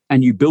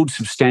and you build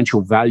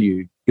substantial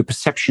value, your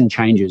perception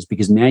changes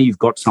because now you've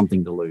got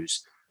something to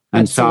lose.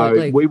 And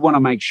Absolutely. So we want to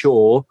make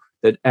sure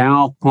that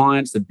our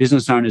clients, the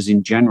business owners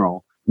in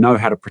general, know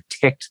how to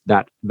protect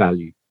that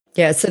value.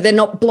 Yeah, so they're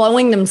not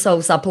blowing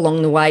themselves up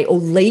along the way or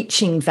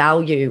leaching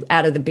value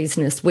out of the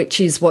business,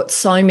 which is what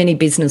so many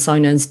business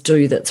owners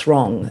do that's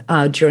wrong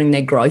during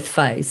their growth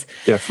phase.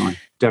 Definitely.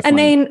 And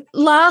then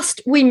last,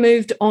 we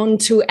moved on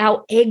to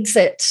our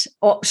exit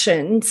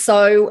option.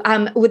 So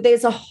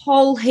there's a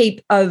whole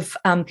heap of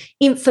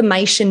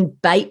information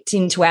baked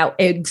into our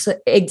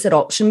exit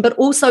option, but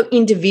also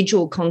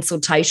individual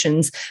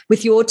consultations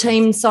with your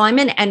team,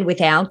 Simon, and with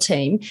our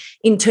team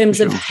in terms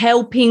of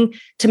helping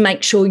to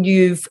make sure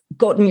you've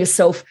gotten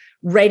yourself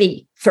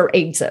ready for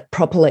exit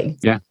properly.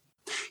 Yeah.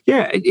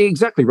 Yeah,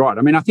 exactly right.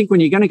 I mean, I think when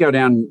you're going to go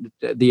down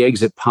the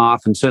exit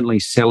path, and certainly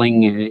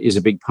selling is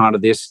a big part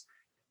of this,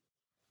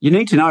 you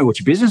need to know what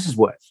your business is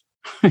worth,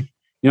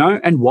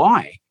 and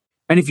why.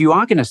 And if you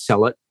are going to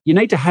sell it, you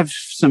need to have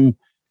some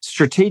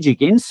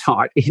strategic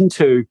insight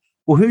into,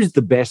 well, who's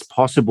the best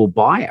possible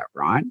buyer,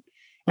 right?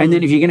 Mm-hmm. And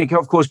then if you're going to,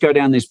 of course, go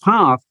down this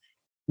path,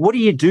 what do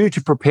you do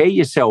to prepare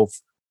yourself,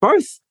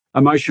 both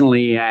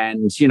emotionally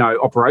and,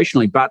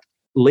 operationally, but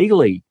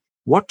legally?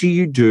 What do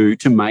you do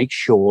to make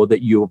sure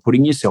that you're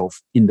putting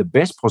yourself in the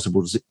best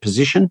possible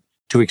position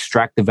to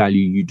extract the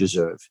value you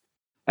deserve?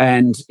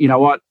 And you know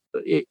what?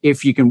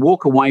 If you can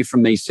walk away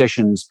from these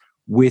sessions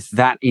with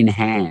that in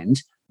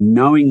hand,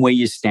 knowing where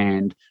you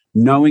stand,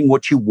 knowing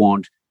what you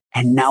want,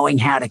 and knowing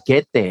how to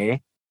get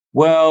there,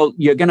 well,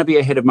 you're going to be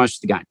ahead of most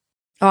of the game.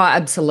 Oh,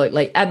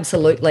 absolutely.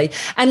 Absolutely.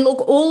 And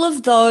look, all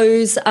of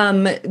those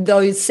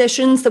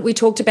sessions that we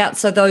talked about,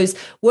 so those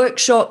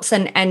workshops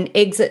and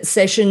exit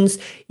sessions,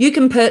 you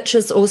can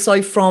purchase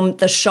also from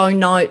the show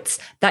notes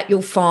that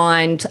you'll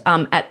find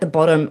at the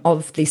bottom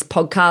of this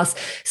podcast.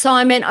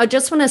 Simon, I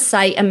just want to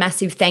say a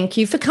massive thank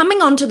you for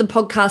coming onto the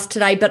podcast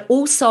today, but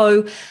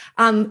also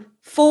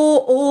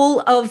for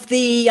all of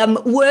the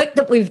work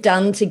that we've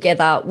done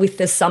together with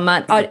the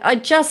summit. I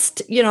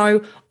just,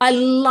 I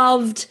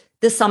loved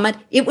the summit.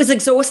 It was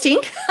exhausting,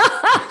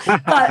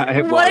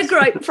 but what a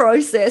great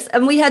process.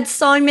 And we had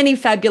so many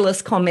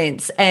fabulous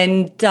comments.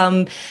 And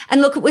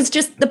look, it was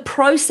just the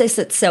process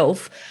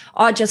itself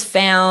I just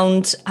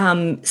found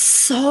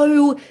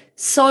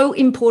so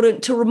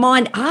important to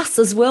remind us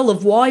as well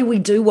of why we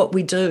do what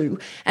we do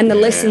and the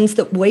lessons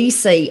that we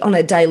see on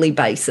a daily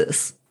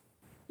basis.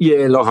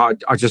 Yeah, look,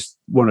 I just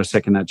want to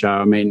second that, Joe.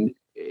 I mean,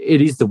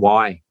 it is the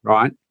why,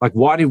 right? Like,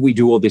 why did we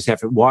do all this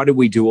effort? Why did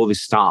we do all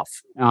this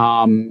stuff?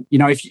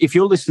 If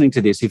you're listening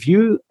to this, if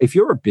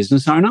you're a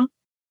business owner,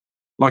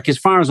 like, as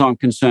far as I'm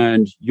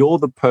concerned, you're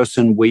the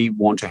person we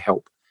want to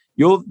help.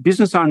 Your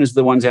business owners are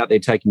the ones out there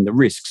taking the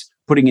risks,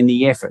 putting in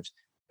the effort,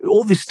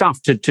 all this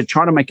stuff to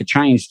try to make a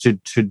change,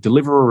 to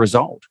deliver a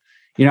result.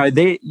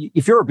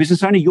 If you're a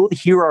business owner, you're the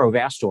hero of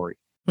our story.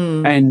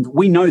 And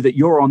we know that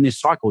you're on this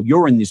cycle,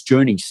 you're in this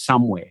journey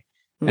somewhere.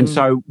 And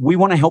so we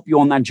want to help you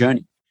on that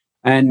journey.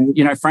 And,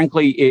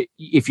 frankly,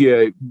 if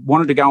you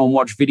wanted to go and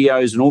watch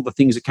videos and all the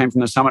things that came from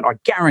the summit, I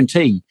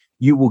guarantee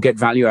you will get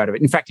value out of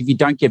it. In fact, if you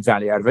don't get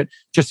value out of it,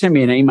 just send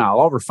me an email.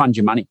 I'll refund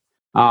your money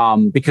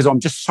because I'm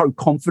just so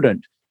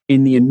confident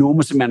in the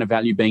enormous amount of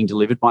value being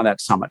delivered by that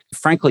summit.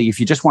 Frankly, if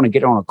you just want to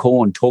get on a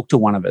call and talk to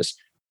one of us,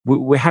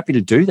 we're happy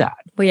to do that.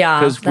 We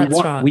are. Because we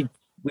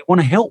want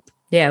to help.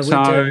 Yeah, we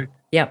do.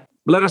 Yep.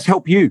 Let us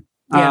help you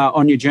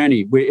on your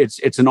journey.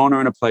 It's an honor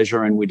and a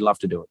pleasure, and we'd love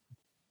to do it.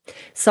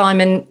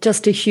 Simon,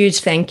 just a huge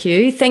thank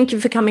you. Thank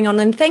you for coming on,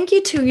 and thank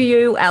you to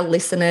you, our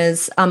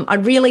listeners. I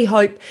really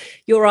hope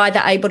you're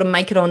either able to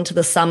make it onto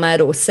the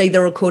summit or see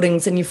the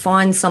recordings and you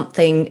find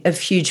something of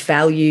huge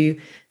value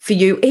for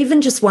you.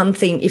 Even just one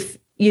thing, if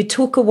you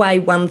took away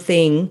one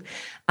thing,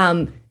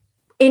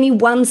 any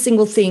one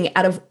single thing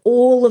out of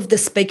all of the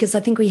speakers, I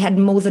think we had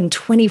more than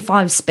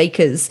 25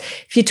 speakers.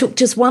 If you took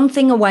just one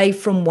thing away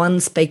from one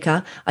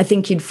speaker, I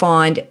think you'd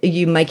find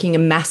you making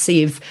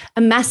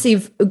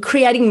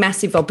creating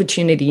massive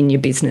opportunity in your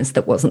business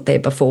that wasn't there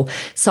before.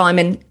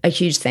 Simon, a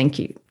huge thank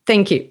you.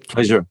 Thank you.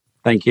 Pleasure.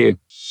 Thank you.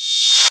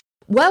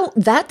 Well,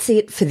 that's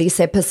it for this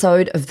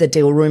episode of the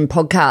Deal Room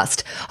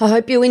podcast. I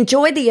hope you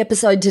enjoyed the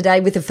episode today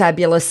with the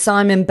fabulous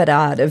Simon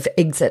Bedard of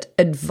Exit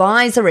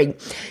Advisory.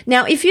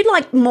 Now, if you'd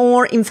like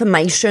more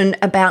information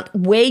about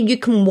where you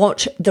can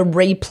watch the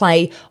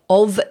replay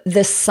of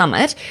the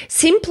summit,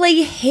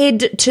 simply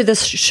head to the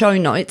show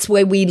notes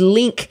where we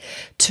link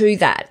to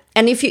that.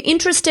 And if you're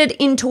interested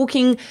in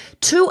talking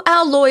to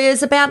our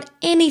lawyers about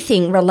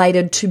anything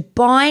related to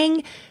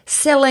buying,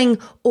 selling,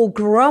 or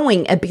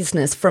growing a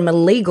business from a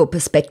legal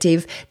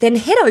perspective, then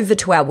head over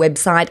to our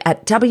website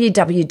at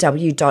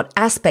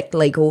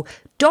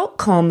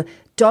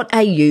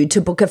www.aspectlegal.com.au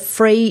to book a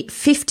free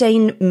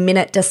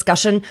 15-minute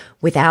discussion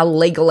with our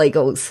legal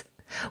eagles.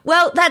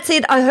 Well, that's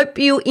it. I hope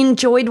you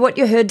enjoyed what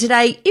you heard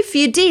today. If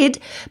you did,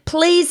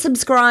 please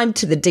subscribe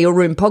to the Deal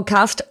Room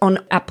podcast on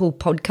Apple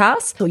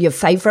Podcasts or your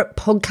favourite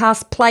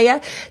podcast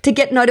player to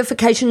get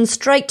notifications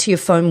straight to your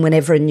phone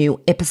whenever a new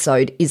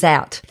episode is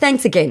out.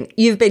 Thanks again.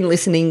 You've been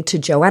listening to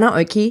Joanna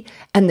Oakey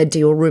and the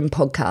Deal Room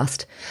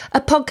podcast, a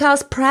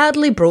podcast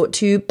proudly brought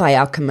to you by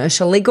our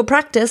commercial legal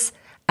practice,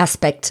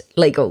 Aspect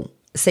Legal.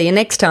 See you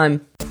next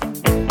time.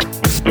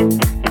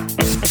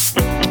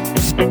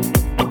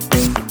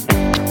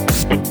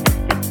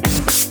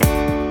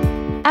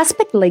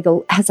 Aspect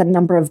Legal has a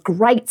number of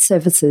great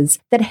services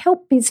that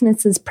help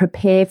businesses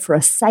prepare for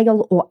a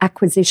sale or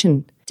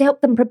acquisition, to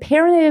help them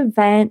prepare in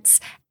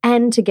advance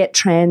and to get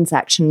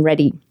transaction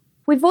ready.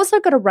 We've also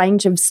got a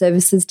range of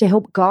services to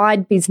help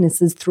guide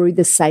businesses through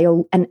the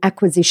sale and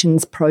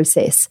acquisitions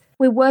process.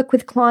 We work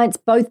with clients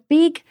both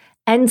big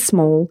and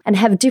small and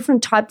have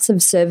different types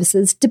of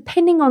services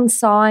depending on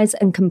size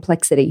and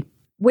complexity.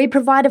 We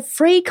provide a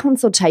free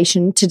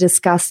consultation to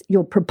discuss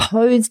your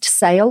proposed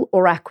sale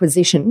or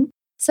acquisition.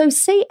 So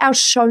see our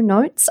show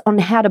notes on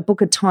how to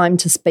book a time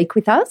to speak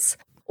with us,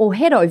 or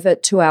head over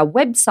to our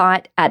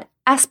website at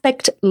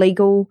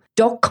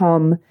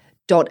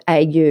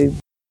aspectlegal.com.au.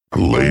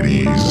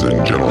 Ladies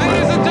and gentlemen.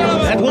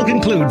 That will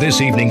conclude this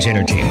evening's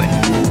entertainment.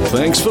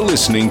 Thanks for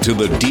listening to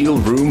the Deal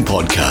Room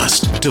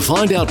Podcast. To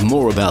find out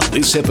more about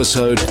this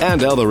episode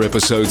and other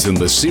episodes in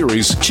the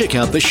series, check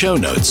out the show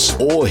notes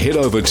or head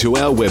over to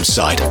our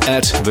website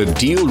at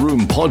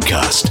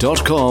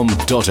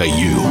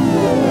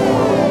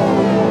thedealroompodcast.com.au.